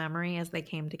sense memory as they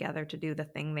came together to do the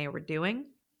thing they were doing.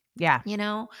 Yeah. You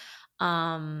know?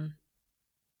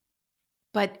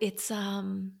 But it's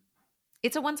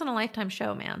a once in a lifetime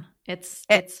show, man. It's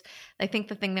I think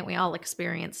the thing that we all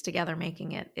experience together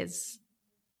making it is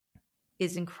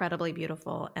incredibly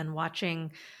beautiful. And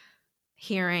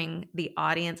hearing the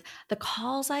audience, the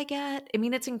calls I get, I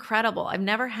mean, it's incredible. I've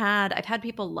had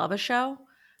people love a show.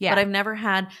 Yeah. But I've never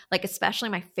had, like, especially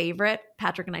my favorite,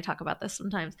 Patrick and I talk about this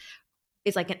sometimes,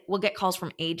 is like we'll get calls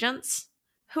from agents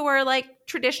who are like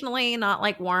traditionally not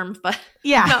like warm, but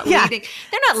leading.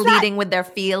 They're not leading with their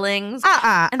feelings.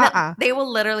 They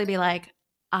will literally be like,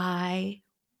 I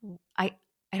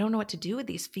don't know what to do with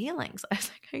these feelings. I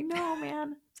was like, I know,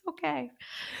 man. It's okay.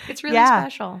 It's really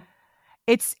special.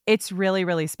 It's really,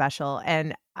 really special.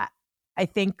 And I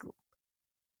think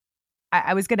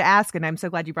I was going to ask, and I'm so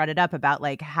glad you brought it up, about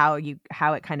like how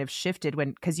it kind of shifted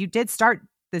because you did start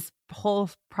this whole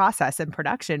process and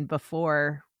production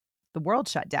before the world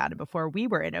shut down and before we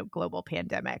were in a global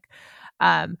pandemic.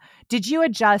 Did you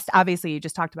adjust? Obviously, you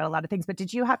just talked about a lot of things, but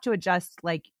did you have to adjust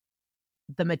like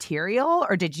the material,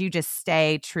 or did you just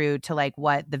stay true to like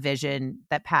what the vision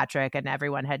that Patrick and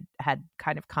everyone had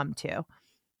kind of come to?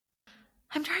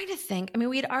 I'm trying to think. I mean,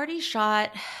 we'd already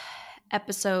shot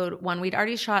episode 1. We'd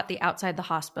already shot the outside the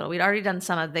hospital. We'd already done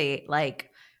some of the like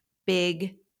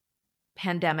big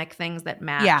pandemic things that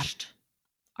matched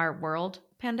our world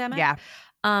pandemic. Yeah.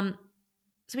 So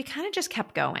we kind of just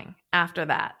kept going after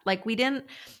that. Like, we didn't,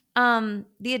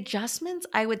 the adjustments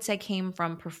I would say came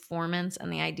from performance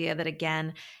and the idea that,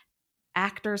 again,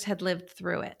 actors had lived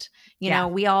through it. You know,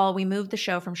 we moved the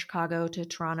show from Chicago to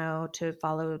Toronto to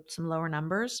follow some lower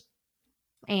numbers.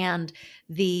 And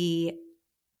the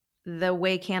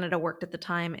way Canada worked at the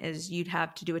time is you'd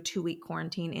have to do a 2-week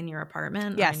quarantine in your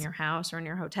apartment or in your house or in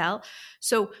your hotel.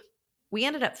 So we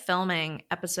ended up filming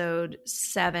episode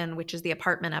 7, which is the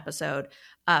apartment episode,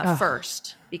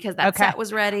 first, because that set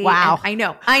was ready. Wow. And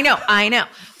I know.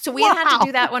 So we had to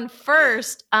do that one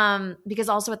first, because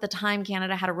also at the time,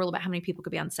 Canada had a rule about how many people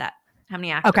could be on set, how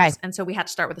many actors. Okay. And so we had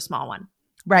to start with a small one.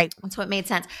 Right. And so it made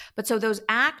sense. But so those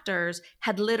actors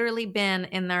had literally been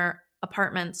in their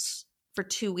apartments for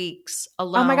 2 weeks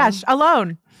alone. Oh my gosh,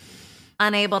 alone.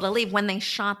 Unable to leave when they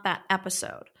shot that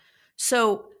episode.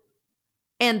 So,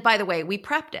 and by the way, we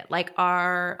prepped it. Like,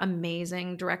 our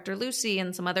amazing director, Lucy,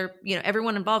 and some other,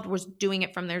 everyone involved was doing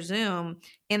it from their Zoom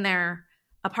in their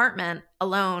apartment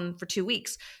alone for 2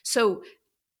 weeks. So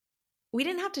we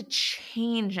didn't have to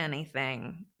change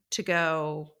anything to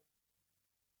go,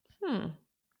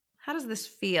 how does this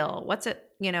feel? What's it,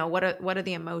 what are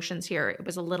the emotions here? It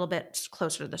was a little bit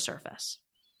closer to the surface.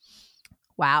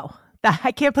 Wow.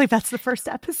 I can't believe that's the first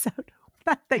episode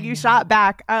that you shot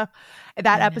back.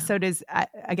 That episode is,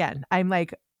 again, I'm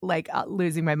like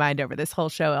losing my mind over this whole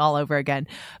show all over again.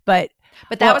 But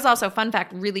that was also, fun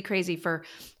fact, really crazy for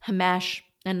Himesh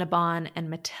and Naban and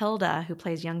Matilda, who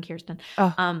plays young Kirsten.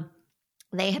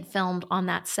 They had filmed on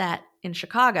that set in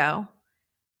Chicago,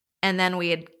 and then we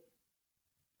had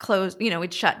closed,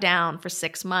 we'd shut down for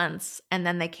 6 months, and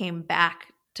then they came back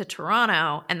to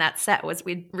Toronto, and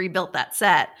we rebuilt that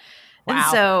set. Wow. And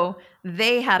so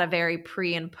they had a very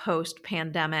pre and post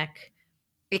pandemic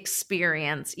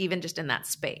experience, even just in that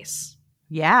space.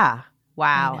 Yeah.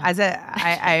 Wow.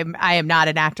 I am not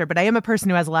an actor, but I am a person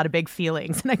who has a lot of big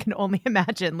feelings, and I can only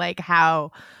imagine like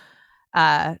how,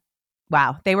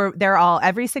 wow. They're all,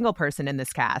 every single person in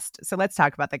this cast. So let's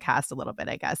talk about the cast a little bit,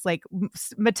 I guess. Like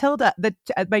Matilda,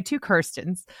 my 2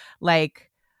 Kirstens,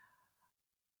 like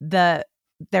they're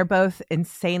both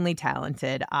insanely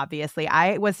talented. Obviously,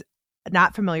 I was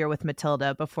not familiar with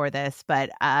Matilda before this,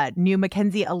 but knew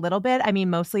Mackenzie a little bit. I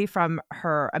mean, mostly from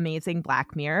her amazing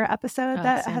Black Mirror episode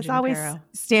that San has Junipero. Always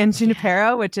San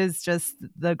Junipero, which is just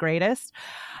the greatest.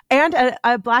 And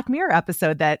a Black Mirror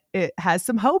episode that it has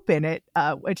some hope in it,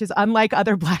 which is unlike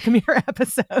other Black Mirror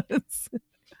episodes.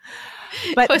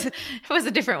 But it was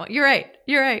a different one. You're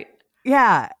right.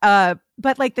 Yeah.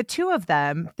 But like the two of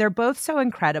them, they're both so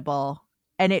incredible.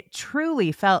 And it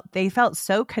truly they felt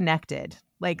so connected.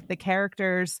 Like the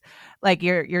characters, like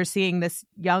you're seeing this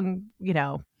young,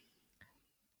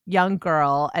 young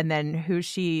girl, and then who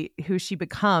she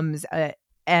becomes.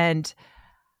 And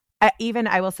even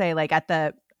I will say, like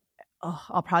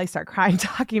I'll probably start crying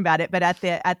talking about it. But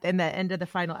in the end of the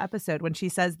final episode, when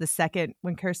Kirsten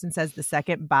says the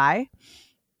second bye,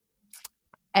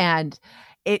 and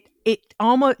it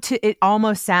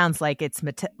almost sounds like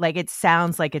it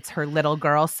sounds like it's her little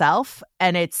girl self,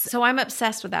 and it's so I'm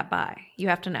obsessed with that bye. You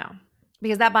have to know,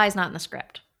 because that bye is not in the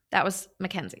script. That was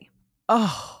Mackenzie.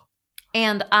 Oh,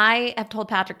 and I have told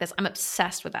Patrick this. I'm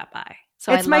obsessed with that bye.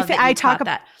 So it's my I talk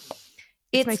about that.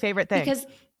 It's my favorite thing, because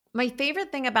my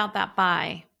favorite thing about that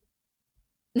bye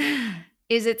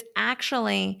is it's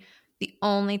actually the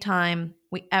only time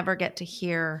we ever get to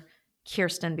hear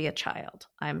Kirsten be a child.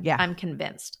 I'm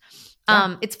convinced.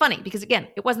 Yeah. It's funny because, again,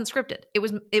 it wasn't scripted. It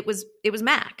was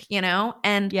Mac,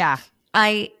 and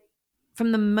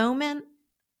from the moment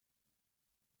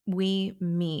we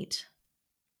meet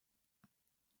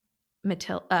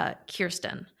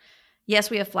Kirsten, yes,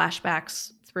 we have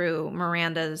flashbacks through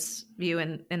Miranda's view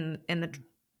in the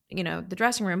the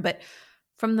dressing room, but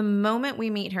from the moment we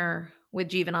meet her with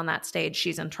Jeevan on that stage,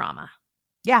 she's in trauma.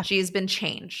 Yeah, she's been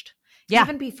changed. Yeah.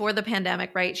 Even before the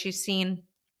pandemic, right? She's seen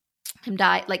him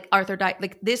die, like Arthur died.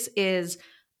 Like, this is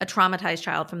a traumatized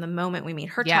child from the moment we meet.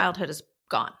 Her childhood is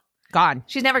gone. Gone.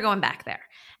 She's never going back there.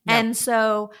 Nope. And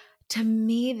so to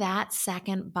me, that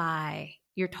second bye,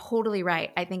 you're totally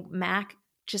right. I think Mac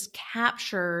just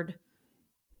captured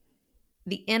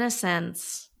the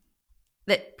innocence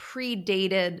that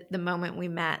predated the moment we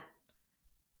met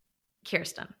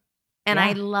Kirsten. And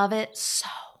I love it so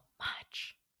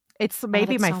much. It's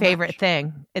maybe my favorite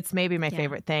thing. It's maybe my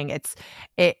favorite thing.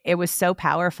 It was so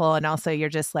powerful. And also you're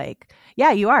just like,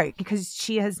 yeah, you are, because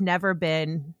she has never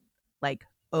been like,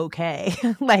 okay.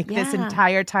 This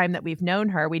entire time that we've known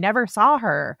her, we never saw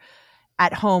her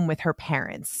at home with her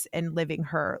parents and living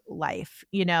her life,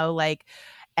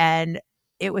 and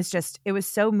it was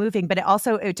so moving. But it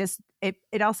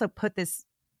also put this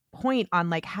point on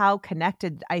like how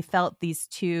connected I felt these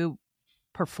two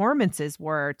performances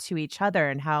were to each other,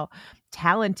 and how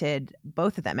talented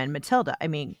both of them. And Matilda, I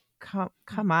mean,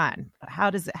 come on, how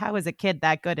is a kid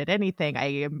that good at anything? I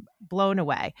am blown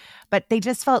away. But they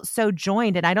just felt so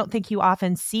joined, and I don't think you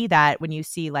often see that when you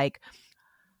see like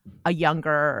a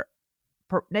younger,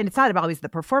 and it's not always the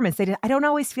performance. I don't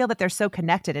always feel that they're so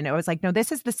connected, and it was like, no,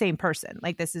 this is the same person.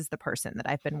 Like, this is the person that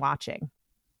I've been watching.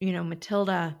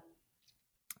 Matilda,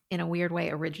 in a weird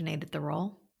way, originated the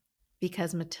role,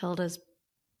 because Matilda's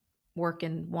work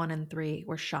in 1 and 3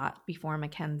 were shot before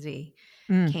Mackenzie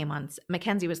came on.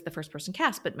 Mackenzie was the first person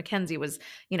cast, but Mackenzie was,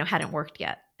 hadn't worked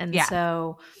yet. And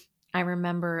so I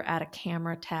remember at a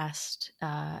camera test,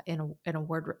 in a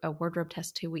wardrobe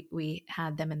test too, we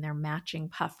had them in their matching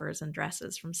puffers and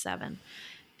dresses from 7.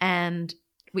 And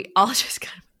we all just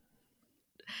kind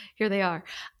of, here they are.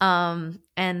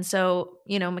 And so,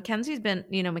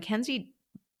 Mackenzie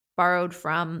borrowed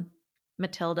from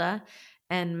Matilda,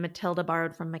 and Matilda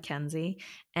borrowed from Mackenzie.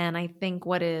 And I think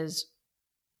what is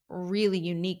really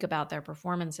unique about their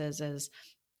performances is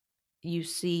you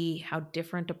see how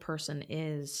different a person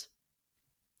is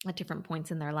at different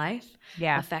points in their life,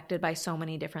 affected by so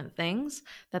many different things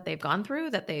that they've gone through,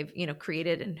 that they've,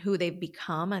 created, and who they've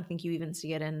become. I think you even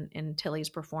see it in Tilly's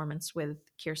performance with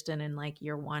Kirsten in like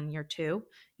year 1, year 2,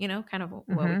 kind of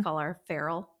what we call our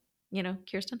feral,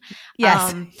 Kirsten.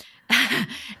 Yes.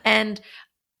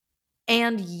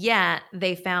 And yet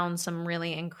they found some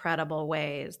really incredible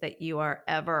ways that you are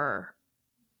ever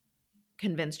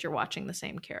convinced you're watching the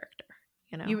same character.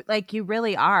 You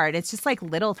really are. And it's just like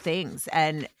little things.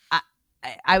 And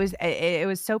it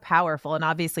was so powerful. And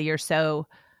obviously you're so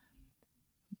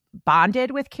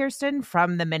bonded with Kirsten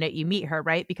from the minute you meet her,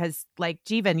 right? Because like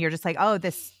Jeevan, you're just like, oh,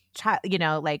 this child,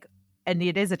 and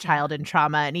it is a child in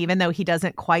trauma. And even though he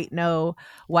doesn't quite know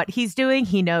what he's doing,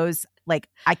 he knows, like,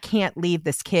 I can't leave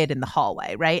this kid in the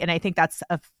hallway, right? And I think that's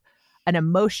an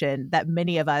emotion that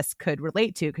many of us could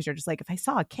relate to, because you're just like, if I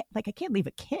saw a kid, like, I can't leave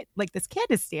a kid. Like, this kid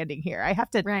is standing here. I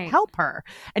have to help her.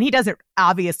 And he doesn't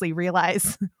obviously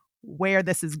realize where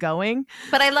this is going.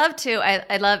 But I love too.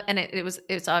 I love, and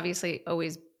it's obviously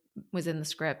always was in the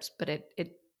scripts, but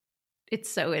it's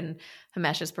so in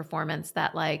Himesh's performance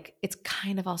that like it's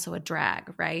kind of also a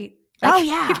drag, right? Like, oh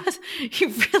yeah, he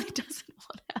really doesn't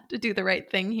want to have to do the right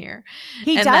thing here.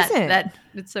 He doesn't.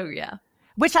 It's so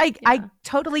Which I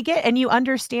totally get. And you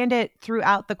understand it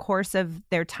throughout the course of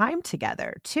their time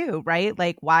together too, right?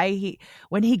 Like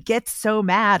when he gets so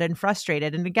mad and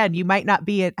frustrated, and again, you might not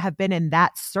have been in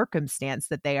that circumstance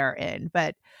that they are in,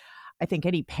 but I think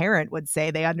any parent would say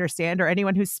they understand, or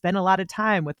anyone who's spent a lot of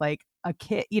time with like a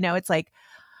kid, it's like,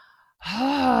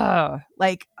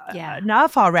 like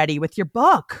enough already with your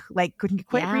book. Like, couldn't you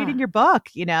quit reading your book,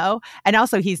 And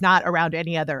also he's not around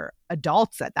any other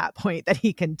adults at that point that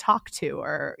he can talk to,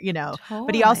 or, Totally.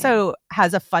 But he also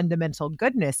has a fundamental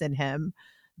goodness in him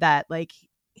that like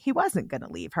he wasn't going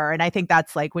to leave her. And I think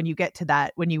that's like when you get to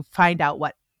that, when you find out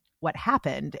what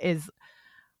happened, is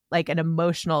like an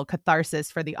emotional catharsis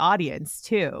for the audience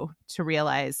too, to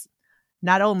realize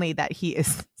not only that he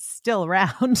is still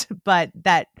around, but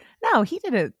that no, he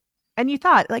didn't. And you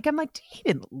thought, like, I'm like, he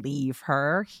didn't leave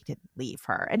her. He didn't leave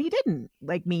her. And he didn't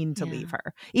like mean to leave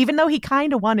her, even though he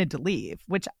kind of wanted to leave,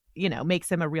 which,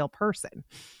 makes him a real person.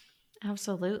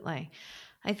 Absolutely.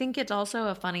 I think it's also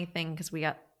a funny thing because we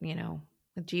got,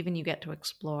 with Jeevan, you get to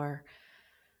explore,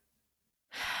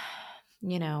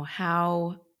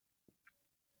 how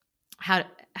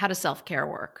does self-care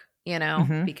work?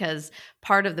 Because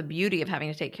part of the beauty of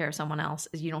having to take care of someone else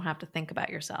is you don't have to think about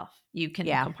yourself. You can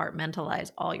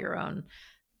compartmentalize all your own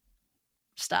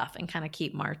stuff and kind of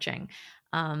keep marching.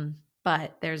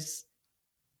 But there's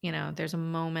a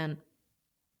moment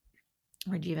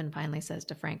where Jeevan finally says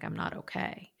to Frank, "I'm not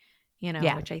okay,"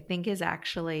 which I think is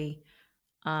actually,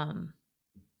 I'm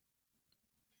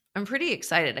pretty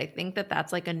excited. I think that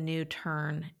that's like a new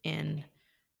turn in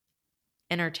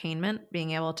entertainment,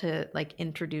 being able to like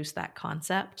introduce that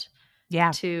concept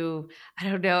to, I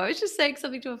don't know, I was just saying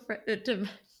something to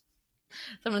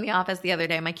someone in the office the other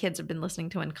day. My kids have been listening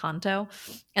to Encanto,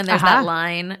 and there's that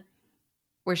line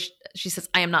where she says,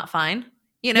 "I am not fine,"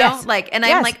 I'm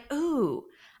like, ooh,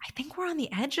 I think we're on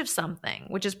the edge of something,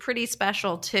 which is pretty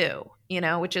special too,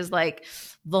 which is like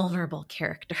vulnerable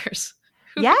characters.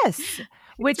 Yes.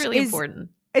 Which really important.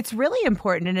 It's really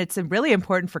important, and it's really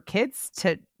important for kids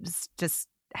to just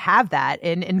have that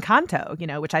in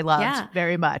Encanto, which I loved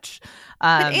very much.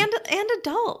 But and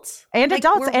adults, and like,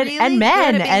 adults, and, really and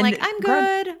men, and like, I'm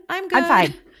good, I'm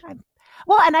fine.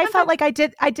 Well, and I felt like I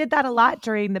did that a lot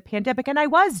during the pandemic, and I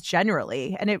was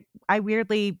generally, and I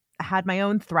weirdly had my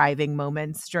own thriving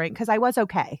moments because I was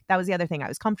okay. That was the other thing. I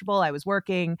was comfortable. I was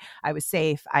working. I was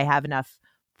safe. I have enough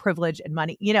privilege and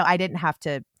money. I didn't have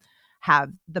to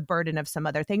have the burden of some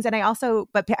other things. And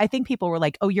but I think people were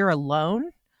like, "Oh, you're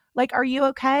alone? Like, are you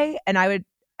okay?" And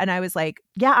I was like,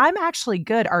 "Yeah, I'm actually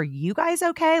good. Are you guys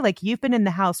okay? Like, you've been in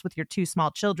the house with your 2 small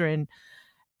children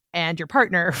and your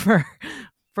partner for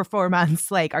 4 months.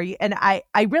 Like, are you?" And I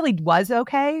really was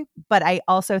okay. But I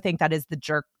also think that is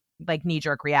the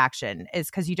knee-jerk reaction,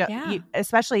 is because you don't,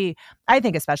 especially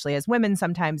as women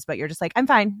sometimes, but you're just like, I'm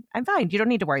fine. You don't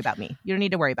need to worry about me. You don't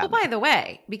need to worry about me. By the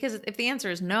way, because if the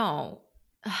answer is no,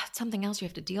 it's something else you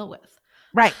have to deal with.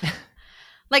 Right.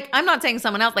 Like, I'm not saying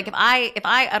someone else, like if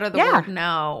I utter the word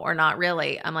no or not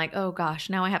really, I'm like, oh gosh,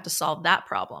 now I have to solve that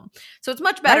problem. So it's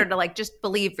much better to like just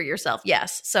believe for yourself.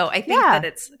 Yes. So I think that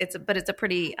it's a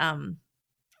pretty, I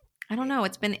don't know.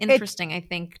 It's been interesting, I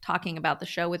think, talking about the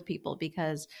show with people,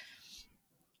 because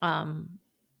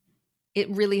it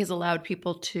really has allowed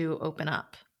people to open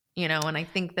up, and I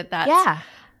think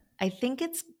I think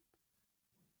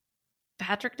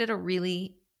Patrick did a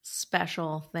really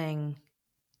special thing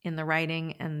in the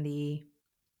writing and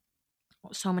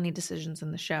so many decisions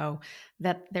in the show,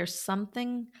 that there's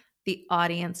something the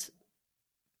audience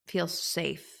feels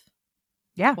safe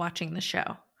watching the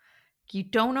show. You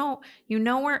don't know,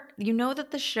 that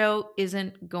the show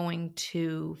isn't going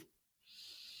to,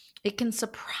 it can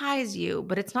surprise you,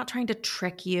 but it's not trying to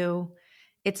trick you.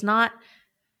 It's not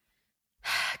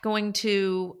going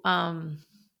to,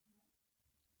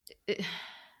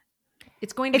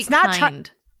 it's going to be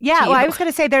kind. Yeah, well, I was going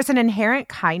to say there's an inherent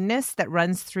kindness that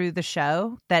runs through the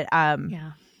show that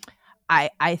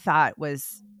I thought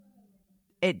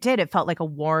it felt like a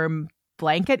warm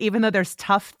blanket, even though there's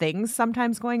tough things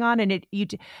sometimes going on, and you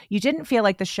didn't feel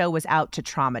like the show was out to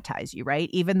traumatize you, right?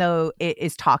 Even though it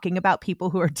is talking about people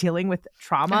who are dealing with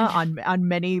trauma on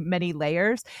many, many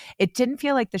layers, it didn't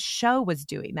feel like the show was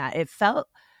doing that. It felt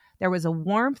there was a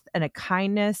warmth and a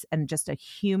kindness and just a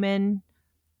human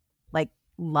like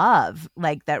love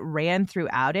like that ran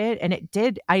throughout it. And it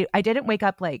did, I didn't wake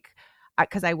up like,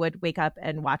 because I would wake up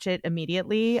and watch it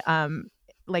immediately.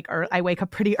 I wake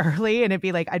up pretty early, and it'd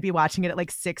be like I'd be watching it at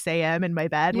like 6 a.m. in my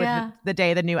bed when the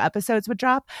day the new episodes would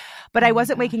drop. But I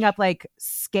wasn't waking up like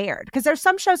scared, because there's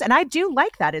some shows, and I do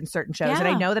like that in certain shows, and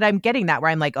I know that I'm getting that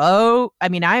where I'm like, oh, I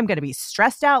mean, I am going to be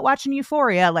stressed out watching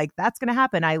Euphoria. Like that's going to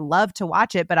happen. I love to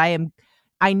watch it, but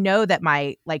I know that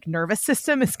my like nervous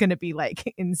system is going to be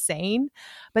like insane.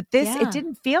 But this, it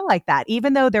didn't feel like that,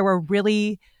 even though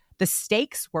the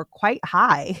stakes were quite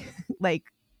high. Like,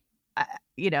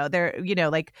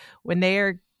 like when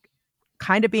they're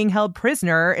kind of being held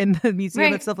prisoner in the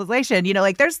Museum of Civilization,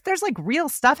 like there's like real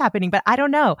stuff happening, but I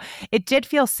don't know. It did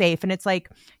feel safe. And it's like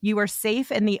you were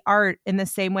safe in the art in the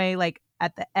same way, like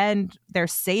at the end, they're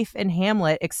safe in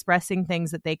Hamlet expressing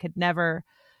things that they could never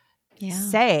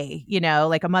say,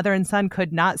 like a mother and son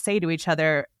could not say to each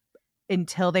other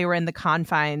until they were in the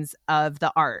confines of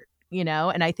the art,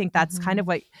 and I think that's kind of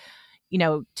what,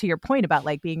 to your point about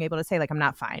like being able to say like, I'm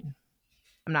not fine.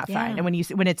 And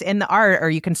when it's in the art,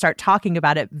 or you can start talking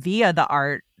about it via the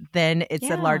art, then it's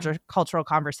a larger cultural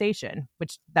conversation,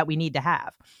 that we need to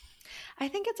have. I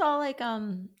think it's all like, I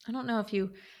don't know if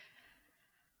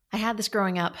I had this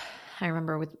growing up. I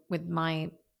remember with my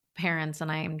parents, and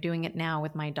I am doing it now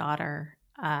with my daughter.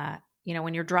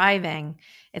 When you're driving,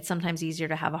 it's sometimes easier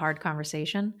to have a hard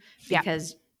conversation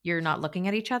because you're not looking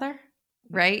at each other.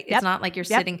 Right? It's not like you're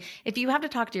sitting. If you have to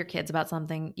talk to your kids about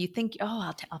something, you think,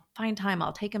 oh, I'll find time.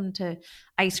 I'll take them to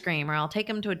ice cream, or I'll take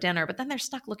them to a dinner. But then they're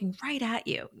stuck looking right at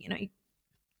you,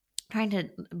 trying to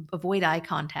avoid eye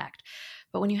contact.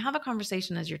 But when you have a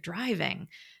conversation as you're driving,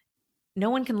 no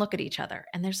one can look at each other.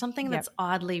 And there's something that's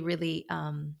oddly really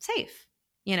safe,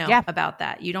 about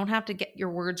that. You don't have to get your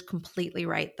words completely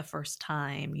right the first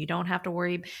time. You don't have to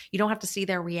worry. You don't have to see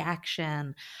their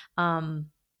reaction.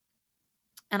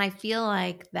 And I feel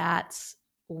like that's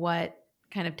what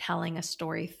kind of telling a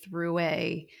story through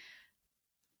a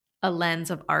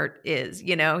lens of art is,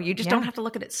 you just don't have to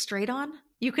look at it straight on.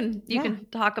 You can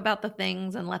talk about the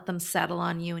things and let them settle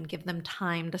on you and give them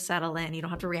time to settle in. You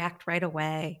don't have to react right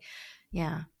away.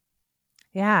 Yeah.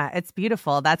 Yeah, it's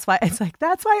beautiful. That's why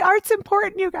art's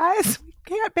important, you guys. We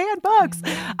can't ban books.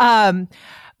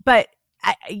 But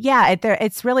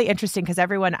it's really interesting because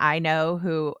everyone I know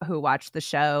who watched the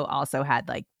show also had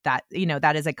like that,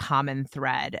 that is a common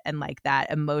thread, and like that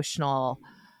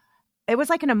it was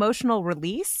like an emotional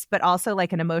release, but also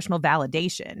like an emotional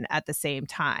validation at the same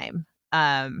time.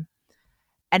 And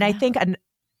I think,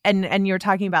 and you're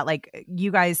talking about like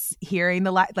you guys hearing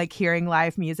hearing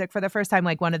live music for the first time.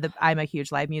 Like I'm a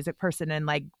huge live music person, and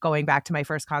like going back to my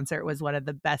first concert was one of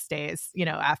the best days,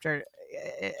 after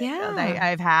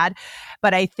I've had.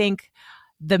 But I think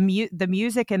the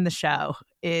music in the show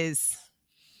is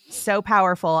so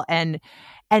powerful, and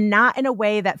not in a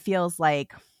way that feels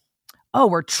like, oh,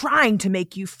 we're trying to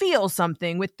make you feel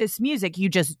something with this music. You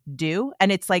just do. And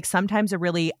it's like sometimes a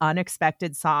really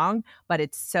unexpected song, but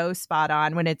it's so spot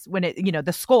on when it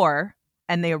the score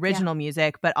and the original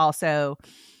music, but also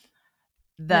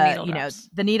the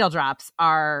needle drops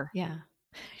are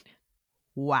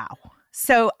wow.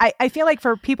 So I feel like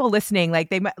for people listening, like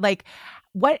they like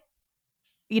what,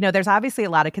 there's obviously a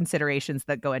lot of considerations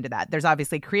that go into that. There's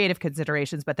obviously creative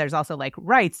considerations, but there's also like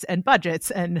rights and budgets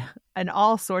and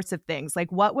all sorts of things. Like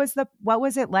what was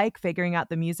it like figuring out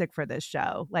the music for this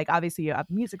show? Like obviously you have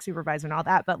a music supervisor and all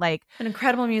that, but like an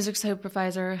incredible music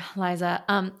supervisor, Liza.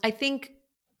 I think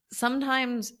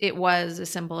sometimes it was as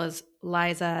simple as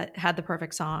Liza had the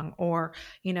perfect song, or,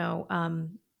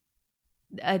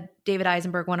 David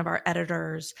Eisenberg, one of our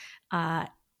editors,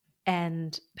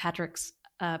 and Patrick's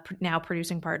now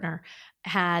producing partner,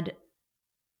 had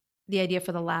the idea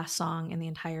for the last song in the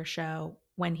entire show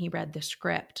when he read the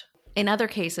script. In other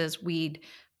cases, we'd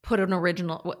put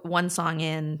one song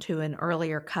into an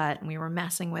earlier cut, and we were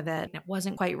messing with it, and it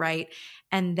wasn't quite right.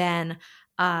 And then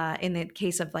in the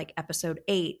case of like episode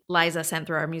 8, Liza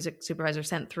our music supervisor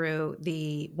sent through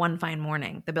the One Fine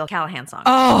Morning, the Bill Callahan song.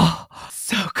 Oh,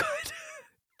 so good.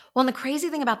 Well, and the crazy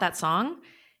thing about that song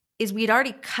is we'd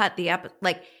already cut the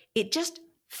like it just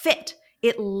fit.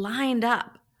 It lined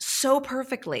up so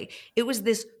perfectly. It was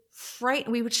this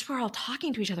we were all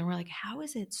talking to each other, and we're like, how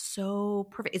is it so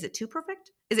perfect? Is it too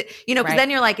perfect? Is it, because then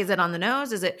you're like, is it on the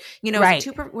nose? Is it, is it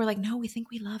too perfect? We're like, no, we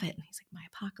think we love it. And he's like, my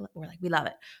apocalypse. We're like, we love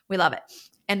it. We love it.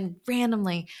 And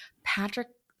randomly, Patrick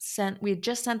we had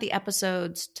just sent the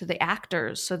episodes to the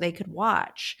actors so they could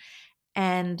watch.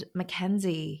 And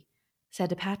Mackenzie said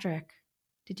to Patrick,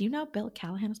 did you know Bill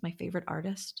Callahan is my favorite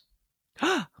artist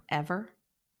ever?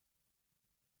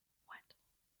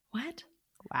 What?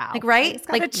 Wow. Like, right?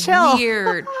 Like chill.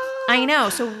 Weird. I know.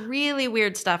 So really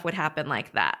weird stuff would happen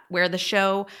like that, where the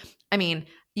show, I mean,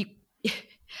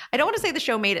 I don't want to say the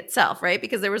show made itself, right?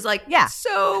 Because there was like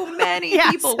so many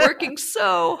Yes. people working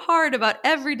so hard about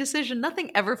every decision.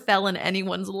 Nothing ever fell in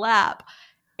anyone's lap.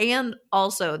 And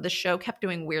also the show kept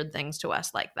doing weird things to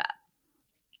us like that.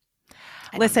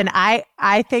 Listen,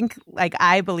 I think like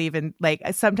I believe in like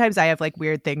sometimes I have like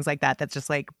weird things like that that's just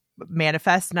like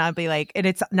manifest, and I'll be like, and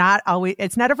it's not always,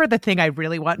 it's never the thing I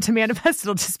really want to manifest.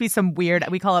 It'll just be some weird,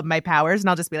 we call it my powers, and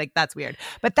I'll just be like, that's weird.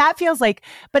 But that feels like,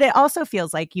 but it also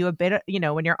feels like you a bit, you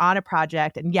know, when you're on a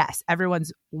project and yes,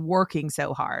 everyone's working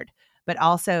so hard, but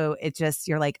also it just,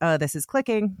 you're like, oh, this is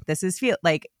clicking, this is feel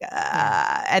like,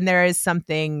 and there is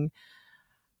something,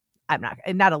 I'm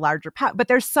not a larger power, but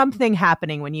there's something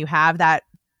happening when you have that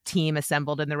team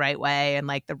assembled in the right way and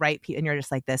like the right people, and you're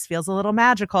just like, this feels a little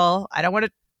magical. I don't want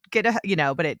to get a, you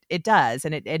know, but it does,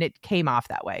 and it came off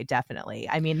that way, definitely.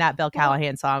 I mean, that Bill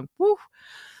Callahan song, woo.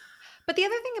 But the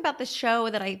other thing about the show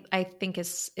that I think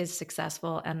is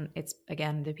successful, and it's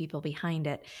again the people behind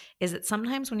it, is that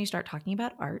sometimes when you start talking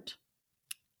about art,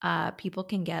 people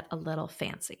can get a little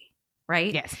fancy,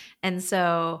 right? Yes. And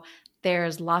so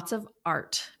there's lots of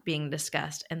art being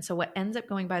discussed. And so what ends up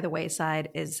going by the wayside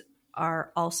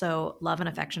are also love and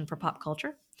affection for pop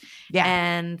culture. Yeah.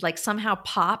 And like somehow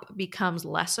pop becomes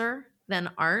lesser than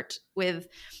art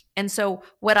and so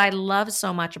what I love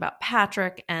so much about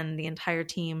Patrick and the entire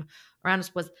team around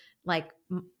us was like,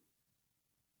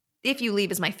 If You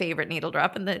Leave is my favorite needle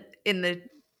drop in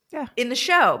the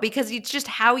show, because it's just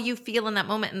how you feel in that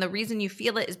moment. And the reason you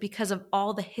feel it is because of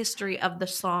all the history of the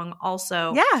song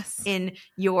also in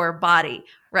your body,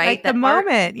 right? Like that the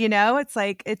moment, you know, it's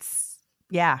like,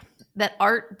 that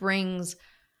art brings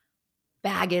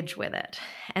baggage with it.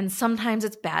 And sometimes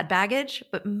it's bad baggage,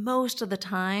 but most of the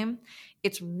time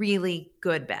it's really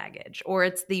good baggage, or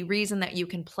it's the reason that you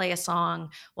can play a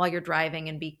song while you're driving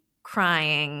and be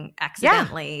crying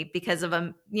accidentally because of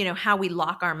how we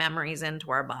lock our memories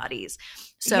into our bodies.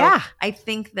 So I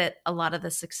think that a lot of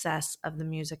the success of the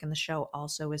music in the show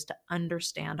also is to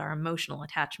understand our emotional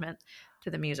attachment to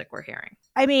the music we're hearing.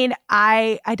 I mean,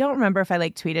 I don't remember if I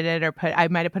like tweeted it or I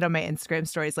might have put on my Instagram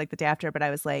stories like the day after, but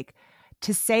I was like,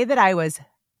 to say that I was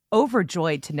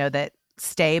overjoyed to know that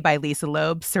Stay by Lisa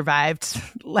Loeb survived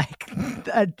like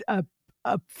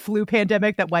a flu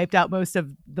pandemic that wiped out most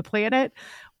of the planet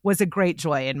was a great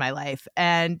joy in my life.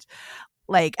 And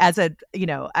like as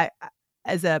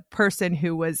a person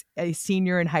who was a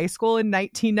senior in high school in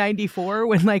 1994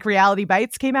 when like Reality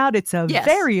Bites came out, it's a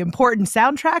very important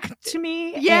soundtrack to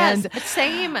me. Yes, and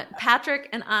same. Patrick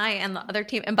and I and the other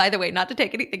team. And by the way, not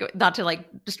to like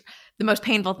just the most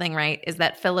painful thing, right, is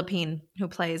that Philippine who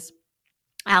plays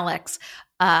Alex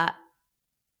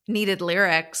needed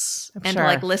lyrics and to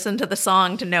like listen to the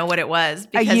song to know what it was,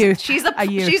 because she's a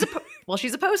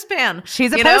post fan.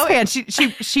 She's a post fan.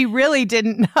 She really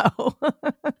didn't know.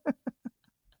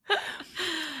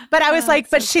 But I was like,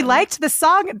 but she liked the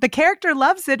song. The character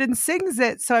loves it and sings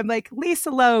it. So I'm like, Lisa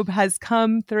Loeb has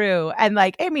come through. And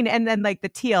like, I mean, and then like the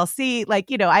TLC, like,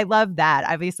 you know, I love that.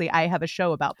 Obviously, I have a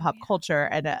show about pop culture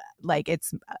and like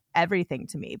it's everything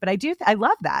to me. But I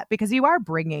love that because you are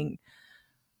bringing,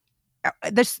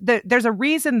 there's a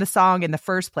reason the song in the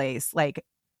first place, like,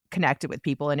 connected with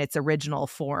people in its original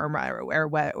form or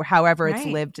however it's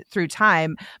lived through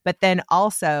time. But then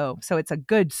also, so it's a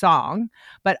good song,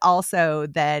 but also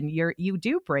then you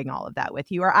do bring all of that with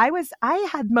you. Or I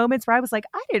had moments where I was like,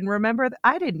 I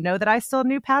didn't know that I still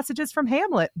knew passages from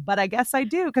Hamlet, but I guess I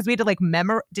do, because we had to like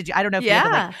I don't know if you had to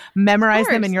like memorize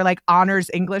them in your like honors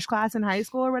English class in high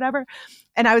school or whatever.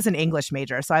 And I was an English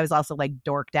major, so I was also like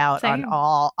dorked out on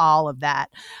all of that.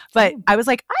 But I was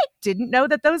like, I didn't know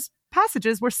that those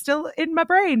passages were still in my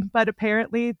brain, but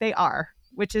apparently they are,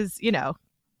 which is, you know,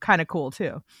 kind of cool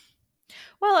too.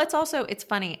 Well, it's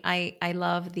funny. I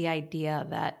love the idea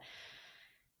that,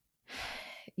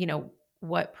 you know,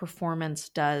 what performance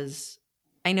does.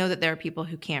 I know that there are people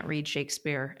who can't read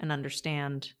Shakespeare and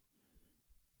understand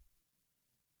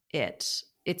it.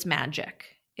 It's magic.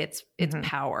 It's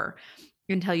power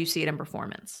until you see it in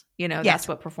performance. You know, that's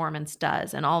what performance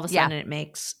does. And all of a sudden it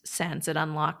makes sense. It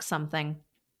unlocks something.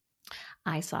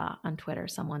 I saw on Twitter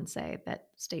someone say that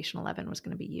Station 11 was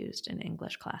going to be used in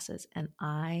English classes. And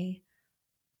I,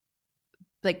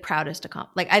 like, proudest to come.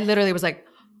 Like, I literally was like,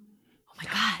 oh my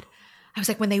God. I was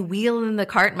like, when they wheel in the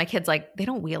cart, my kid's like, they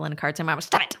don't wheel in carts. And I was,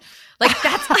 stop it. Like,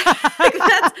 that's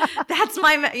that's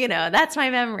my, you know, that's my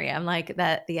memory. I'm like,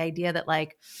 that the idea that,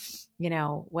 like, you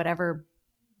know, whatever,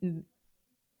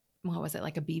 what was it,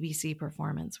 like a BBC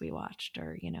performance we watched,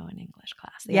 or, you know, an English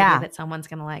class. The idea that someone's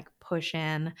going to like push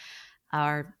in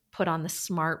or put on the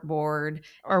smart board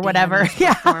or whatever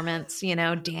performance, you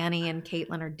know, Danny and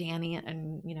Caitlin, or Danny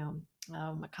and, you know,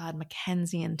 Oh my God,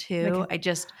 Mackenzie too. I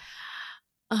just,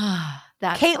 that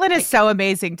Caitlin is so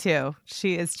amazing too.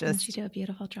 She is just. Didn't she do a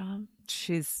beautiful job?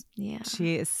 She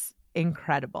is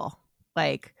incredible.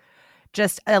 Like,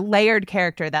 just a layered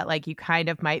character that like you kind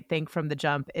of might think from the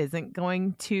jump isn't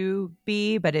going to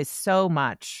be, but is so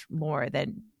much more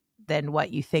than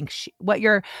what you think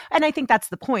and I think that's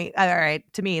the point. All right,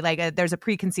 to me, like there's a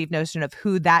preconceived notion of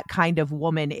who that kind of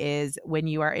woman is when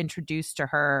you are introduced to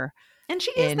her, and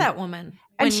she is that woman,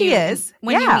 and she is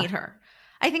when you meet her.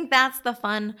 I think that's the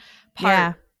fun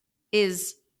part.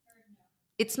 Is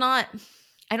it's not.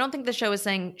 I don't think the show is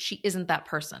saying she isn't that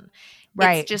person.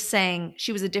 Right. It's just saying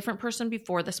she was a different person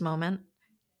before this moment,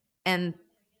 and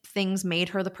things made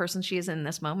her the person she is in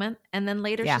this moment. And then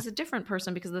later she's a different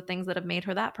person because of the things that have made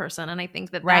her that person. And I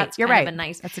think that that's kind of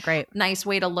a that's a great nice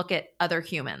way to look at other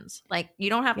humans. Like, you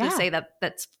don't have to say that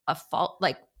that's a fault,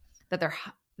 like that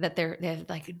they have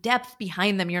like depth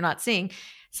behind them you're not seeing.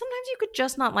 Sometimes you could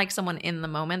just not like someone in the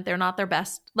moment. They're not their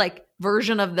best like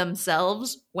version of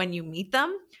themselves when you meet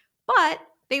them, but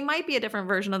they might be a different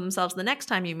version of themselves the next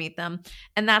time you meet them.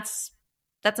 And that's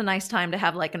a nice time to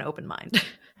have like an open mind.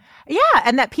 Yeah.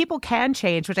 And that people can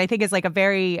change, which I think is like a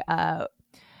very,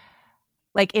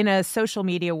 like in a social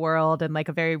media world and like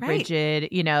a very rigid,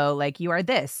 you know, like you are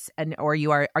this or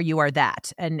you are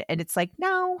that. And it's like,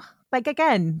 no, like,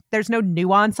 again, there's no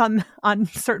nuance on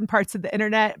certain parts of the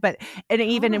internet, and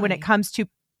even when it comes to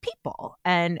people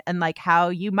and like how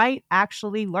you might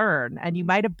actually learn, and you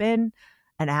might have been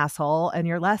an asshole and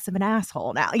you're less of an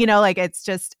asshole now, you know, like it's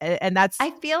just, and that's,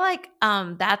 I feel like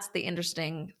that's the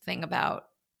interesting thing about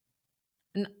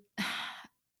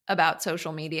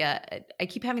social media. I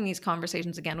keep having these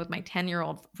conversations again with my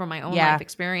 10-year-old from my own life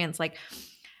experience. Like,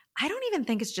 I don't even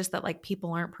think it's just that like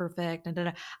people aren't perfect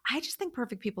and I just think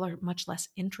perfect people are much less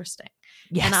interesting.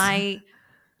 Yes. And I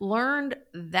learned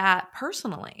that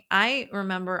personally. I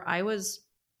remember I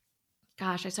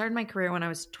started my career when I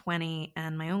was 20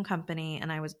 and my own company,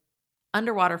 and I was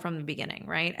underwater from the beginning,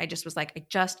 right? I just was like, I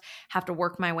just have to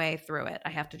work my way through it. I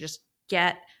have to just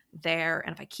get there.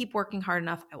 And if I keep working hard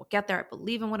enough, I will get there. I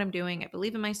believe in what I'm doing. I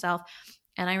believe in myself.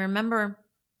 And I remember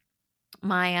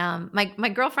my my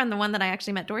girlfriend, the one that I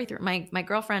actually met Dory through, my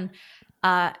girlfriend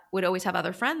would always have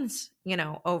other friends, you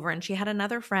know, over, and she had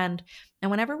another friend. And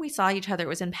whenever we saw each other, it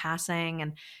was in passing,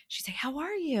 and she'd say, "How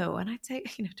are you?" And I'd say,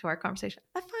 you know, to our conversation,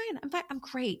 "I'm fine. I'm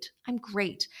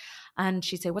great." And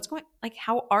she'd say, like,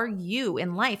 how are you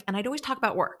in life? And I'd always talk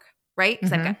about work, right?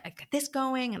 Because I've got this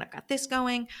going and I've got this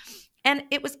going. And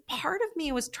it was part of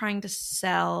me was trying to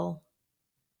sell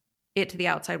it to the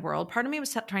outside world. Part of me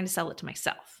was trying to sell it to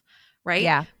myself, right?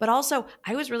 Yeah. But also,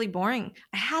 I was really boring.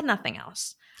 I had nothing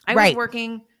else. I was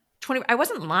working 20. I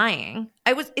wasn't lying.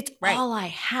 It's all I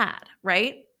had,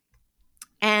 right?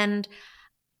 And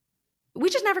we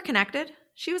just never connected.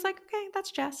 She was like, "Okay,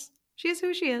 that's Jess. She is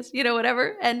who she is," you know,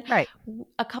 whatever. And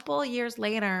a couple of years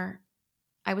later,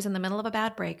 I was in the middle of a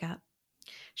bad breakup.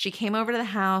 She came over to the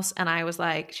house, and I was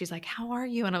like, she's like, "How are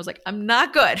you?" And I was like, "I'm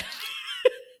not good."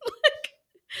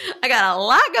 Like, I got a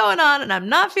lot going on and I'm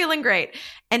not feeling great.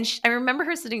 And I remember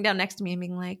her sitting down next to me and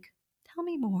being like, "Tell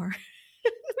me more."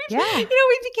 You know,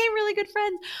 we became really good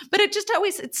friends. But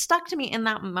it stuck to me in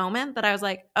that moment that I was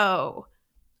like, oh,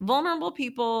 vulnerable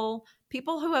people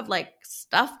who have like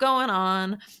stuff going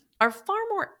on are far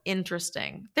more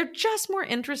interesting. They're just more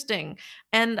interesting.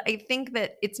 And I think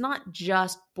that it's not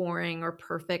just boring or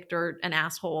perfect or an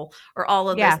asshole or all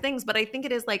of those things. But I think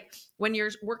it is like when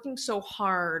you're working so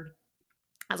hard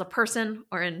as a person,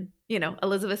 or in, you know,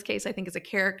 Elizabeth's case, I think as a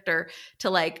character, to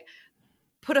like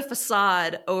put a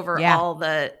facade over all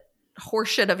the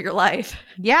horseshit of your life.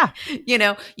 Yeah. You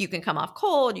know, you can come off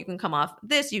cold, you can come off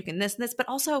this, you can this and this, but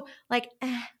also like,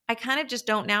 I kind of just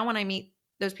don't now when I meet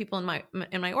those people in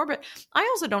my orbit, I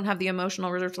also don't have the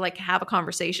emotional reserve to like have a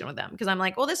conversation with them because I'm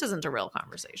like, well, this isn't a real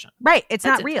conversation. Right. It's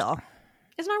not real.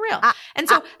 It's not real. And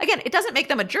so again, it doesn't make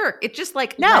them a jerk. It's just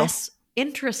like less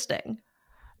interesting.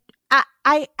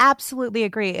 I absolutely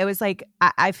agree. It was like,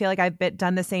 I feel like I've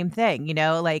done the same thing, you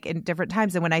know, like in different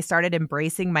times. And when I started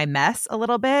embracing my mess a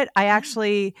little bit, I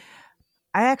actually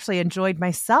enjoyed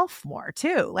myself more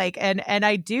too. Like, and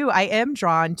I am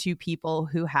drawn to people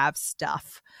who have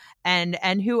stuff and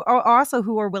who are also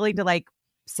who are willing to like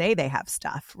say they have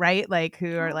stuff, right? Like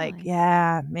who are like,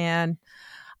 yeah, man,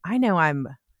 I know I'm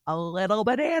a little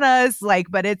bananas, like,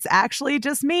 but it's actually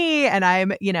just me. And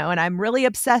I'm, you know, and I'm really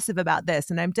obsessive about this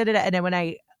and I'm And then when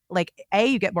I like,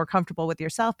 you get more comfortable with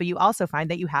yourself, but you also find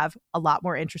that you have a lot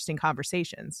more interesting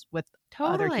conversations with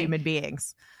other human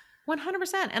beings.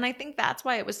 100%. And I think that's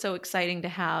why it was so exciting to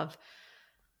have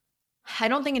I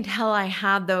don't think until I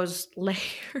had those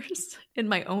layers in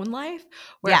my own life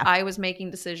where Yeah. I was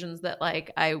making decisions that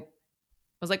like I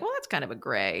was like, well, that's kind of a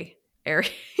gray area,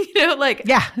 you know, like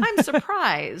Yeah. I'm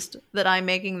surprised that I'm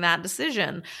making that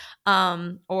decision.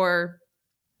 Or,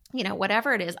 you know,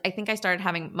 whatever it is, I think I started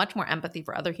having much more empathy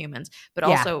for other humans, but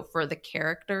Yeah. also for the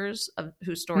characters of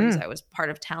whose stories I was part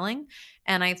of telling.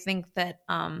 And I think that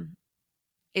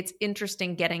it's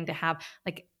interesting getting to have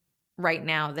like right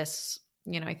now this,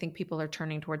 you know, I think people are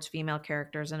turning towards female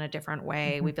characters in a different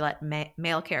way. Mhm. We've let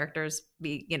male characters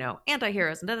be, you know,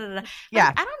 anti-heroes and da, da, da. Yeah.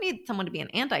 Like, I don't need someone to be an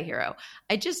anti-hero.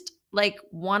 I just like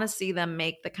want to see them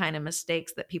make the kind of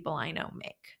mistakes that people I know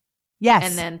make. Yes.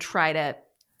 And then try to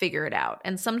figure it out.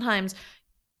 And sometimes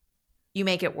you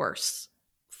make it worse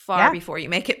far before you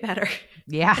make it better.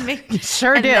 Yeah. You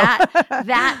sure do.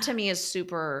 that to me is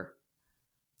super,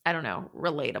 I don't know,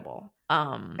 relatable.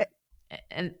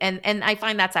 And I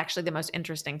find that's actually the most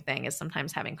interesting thing is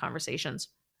sometimes having conversations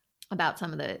about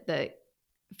some of the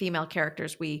female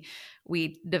characters we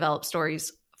develop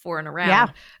stories for and around. Yeah.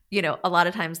 You know, a lot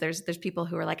of times there's people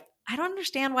who are like, I don't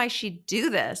understand why she'd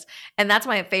do this. And that's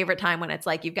my favorite time when it's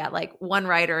like you've got like one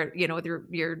writer, you know, with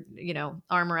your you know,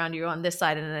 arm around you on this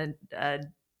side and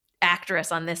an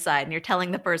actress on this side, and you're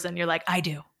telling the person, you're like,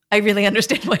 I really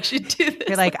understand why she'd do this.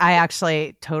 You're like, I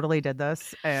actually totally did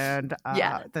this, and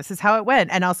this is how it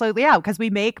went. And also, because we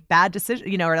make bad decisions,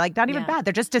 you know, or like not even bad,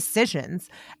 they're just decisions,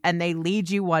 and they lead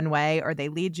you one way or they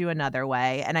lead you another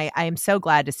way. And I am so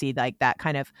glad to see like that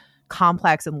kind of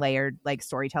complex and layered like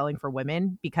storytelling for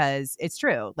women, because it's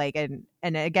true. Like, and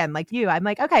again, like you, I'm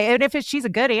like, okay, and if she's a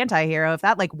good anti-hero, if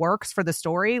that like works for the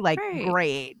story, like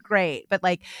great. But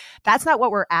like, that's not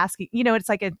what we're asking. You know, it's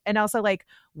like, and also like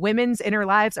women's inner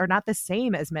lives are not the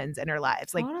same as men's inner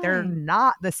lives. Like they're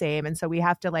not the same. And so we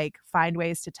have to like find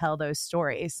ways to tell those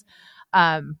stories.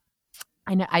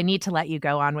 I know I need to let you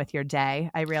go on with your day,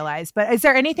 I realize. But is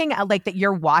there anything like that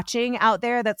you're watching out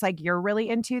there that's like you're really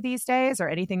into these days, or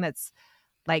anything that's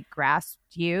like grasped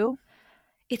you?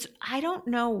 I don't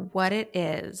know what it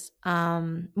is.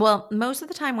 Well, most of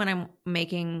the time when I'm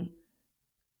making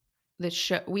the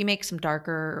show, we make some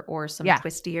darker or some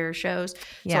twistier shows.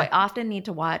 So I often need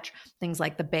to watch things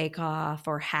like The Bake Off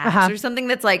or Hacks or something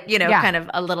that's like, you know, kind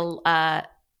of a little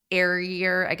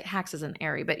airier. Hacks isn't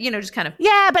airy, but you know, just kind of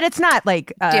but it's not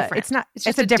like different.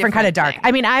 It's a different kind of dark thing.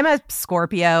 I mean, I'm a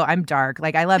Scorpio, I'm dark,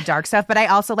 like I love dark stuff, but I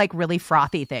also like really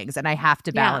frothy things, and I have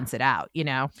to balance it out, you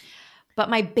know. But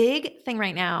my big thing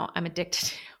right now I'm addicted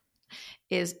to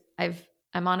is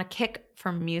I'm on a kick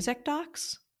for music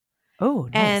docs. Oh,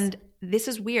 nice. And this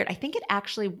is weird. I think it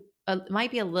actually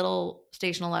might be a little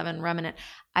Station 11 remnant.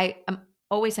 I'm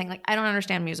always saying like, I don't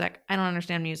understand music.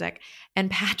 And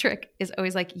Patrick is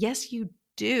always like, yes, you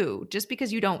do. Just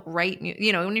because you don't write,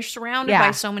 you know, when you're surrounded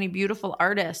by so many beautiful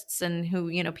artists and who,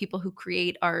 you know, people who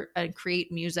create art and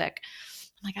create music.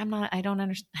 I'm like, I don't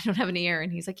understand. I don't have an ear.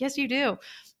 And he's like, yes, you do.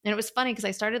 And it was funny because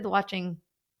I started watching,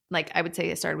 like, I would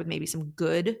say I started with maybe some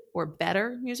good or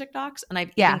better music docs. And I've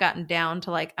even gotten down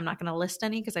to like, I'm not going to list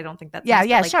any because I don't think that's nice,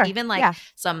 but like, even like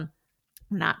some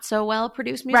not so well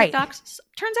produced music docs,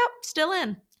 turns out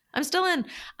I'm still in.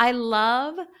 I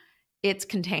love it's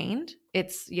contained.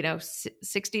 It's, you know,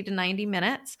 60 to 90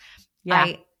 minutes.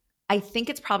 I think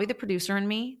it's probably the producer in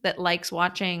me that likes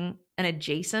watching an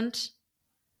adjacent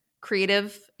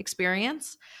creative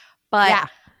experience, but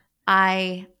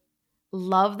I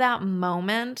love that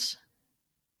moment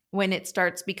when it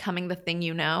starts becoming the thing,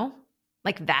 you know,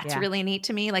 like that's really neat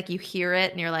to me. Like you hear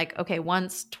it and you're like, okay,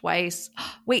 once, twice,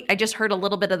 wait, I just heard a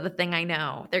little bit of the thing I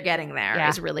know. They're getting there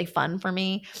is really fun for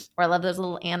me. Or I love those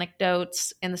little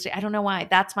anecdotes in the state. I don't know why.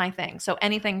 That's my thing. So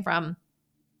anything from,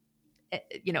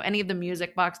 you know, any of the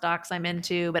music box docs I'm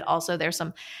into, but also there's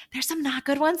some not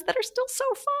good ones that are still so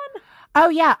fun. Oh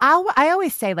yeah. I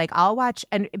always say like I'll watch,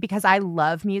 and because I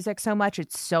love music so much,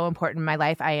 it's so important in my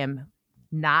life. I am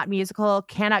not musical,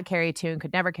 cannot carry a tune,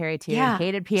 could never carry a tune,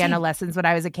 hated piano lessons when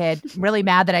I was a kid. I'm really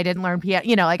mad that I didn't learn piano,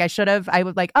 you know, like I should have. I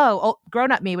would like,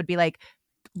 grown up me would be like,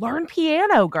 learn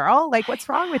piano, girl. Like what's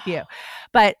wrong with you?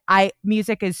 But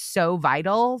music is so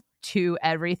vital to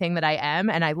everything that I am,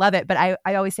 and I love it. But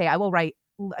I always say I will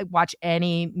watch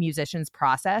any musician's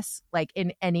process, like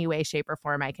in any way, shape, or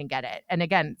form I can get it. And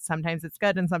again, sometimes it's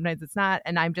good and sometimes it's not.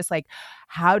 And I'm just like,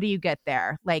 how do you get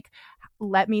there? Like,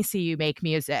 let me see you make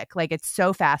music. Like, it's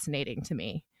so fascinating to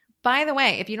me. By the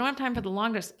way, if you don't have time for the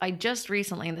longest, I just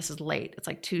recently, and this is late, it's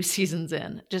like 2 seasons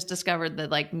in, just discovered that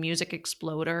like Music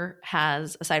Exploder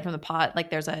has, aside from the pod,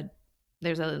 like there's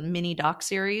a mini doc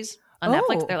series on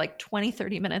Netflix. They're like 20,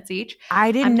 30 minutes each.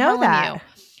 I didn't know that.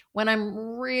 When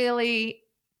I'm really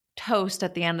toast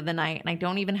at the end of the night and I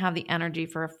don't even have the energy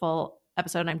for a full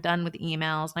episode and I'm done with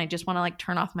emails and I just want to like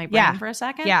turn off my brain for a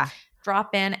second,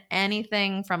 drop in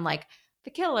anything from like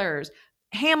The Killers,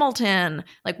 Hamilton,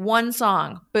 like one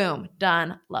song, boom,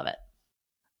 done, love it.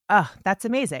 Oh, that's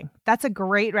amazing. That's a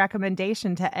great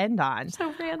recommendation to end on.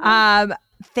 So random.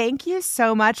 Thank you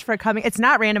so much for coming. It's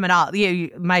not random at all.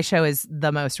 My show is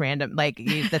the most random. Like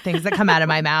the things that come out of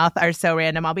my mouth are so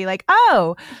random. I'll be like,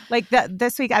 oh, like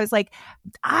this week I was like,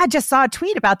 I just saw a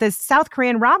tweet about this South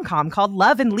Korean rom-com called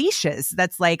Love and Leashes.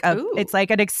 That's like it's like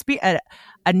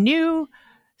a new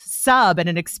sub and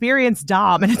an experienced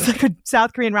dom, and it's like a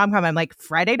South Korean rom-com. I'm like,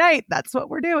 Friday night, that's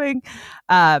what we're doing.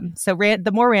 So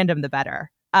the more random, the better.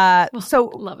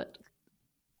 So love it.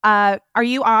 Are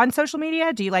you on social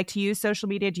media? Do you like to use social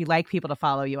media? Do you like people to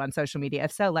follow you on social media?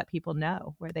 If so, let people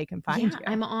know where they can find you.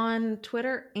 I'm on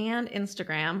Twitter and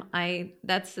Instagram.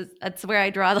 That's where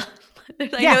I draw the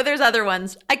I know there's other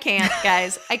ones. I can't,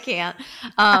 guys. I can't.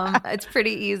 It's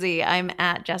pretty easy. I'm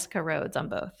at Jessica Rhodes on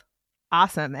both.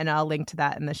 Awesome. And I'll link to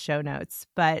that in the show notes.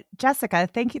 But Jessica,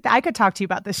 thank you. I could talk to you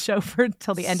about this show for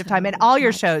till the end of time and all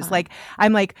your shows. Fun. Like,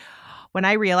 I'm like, when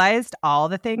I realized all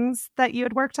the things that you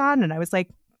had worked on, and I was like,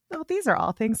 oh, these are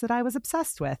all things that I was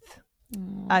obsessed with.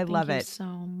 I love it. So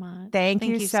much. Thank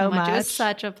you so much. It was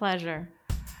such a pleasure.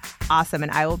 Awesome.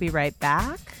 And I will be right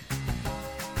back.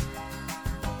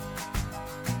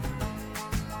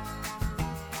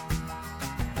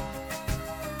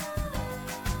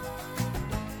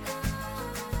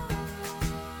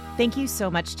 Thank you so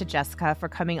much to Jessica for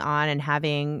coming on and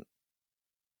having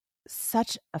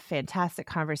such a fantastic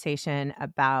conversation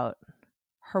about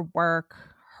her work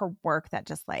that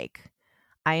just like,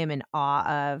 I am in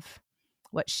awe of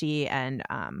what she and,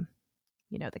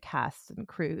 the cast and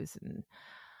crews and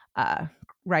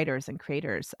writers and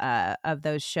creators of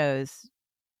those shows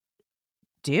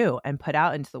do and put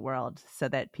out into the world so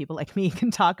that people like me can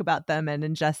talk about them and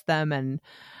ingest them. And,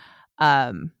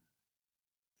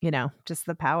 just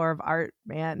the power of art,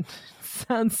 man.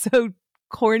 Sounds so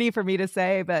corny for me to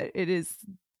say, but it is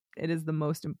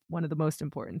one of the most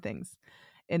important things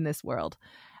in this world.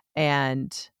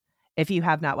 And if you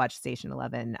have not watched Station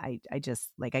 11, I just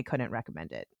like, I couldn't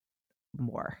recommend it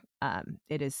more.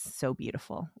 It is so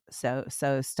beautiful, so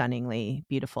stunningly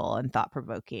beautiful and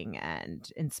thought-provoking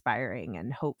and inspiring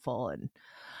and hopeful and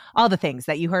all the things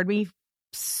that you heard me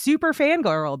super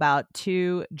fangirl about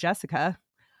to Jessica.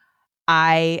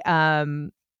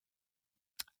 I'm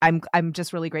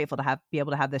just really grateful to be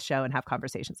able to have this show and have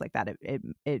conversations like that.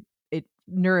 It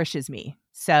nourishes me.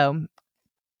 So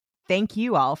thank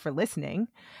you all for listening.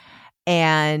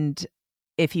 And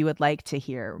if you would like to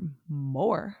hear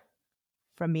more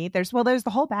from me, there's the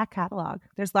whole back catalog.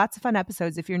 There's lots of fun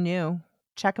episodes. If you're new,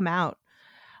 check them out.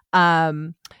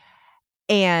 And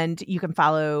you can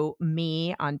follow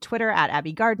me on Twitter at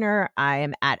Abby Gardner. I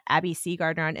am at Abby C.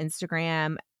 Gardner on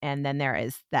Instagram. And then there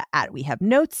is the @We Have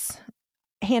Notes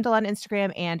handle on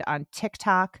Instagram and on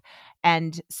TikTok.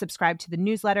 And subscribe to the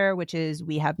newsletter, which is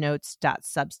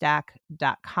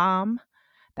wehavenotes.substack.com.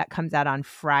 That comes out on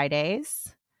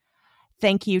Fridays.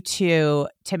 Thank you to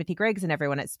Timothy Griggs and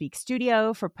everyone at Speak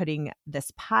Studio for putting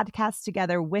this podcast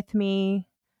together with me.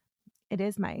 It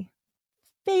is my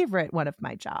favorite one of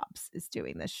my jobs, is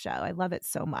doing this show. I love it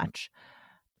so much.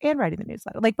 And writing the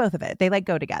newsletter, like both of it. They like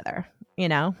go together,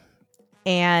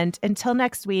 And until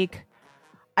next week,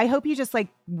 I hope you just like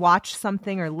watch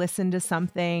something or listen to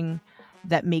something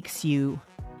that makes you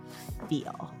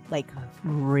feel like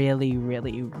really,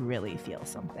 really, really feel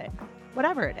something.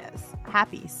 Whatever it is,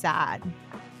 happy, sad,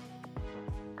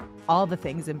 all the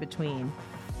things in between.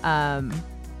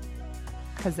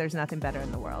 Because there's nothing better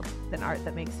in the world than art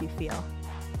that makes you feel.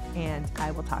 And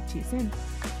I will talk to you soon.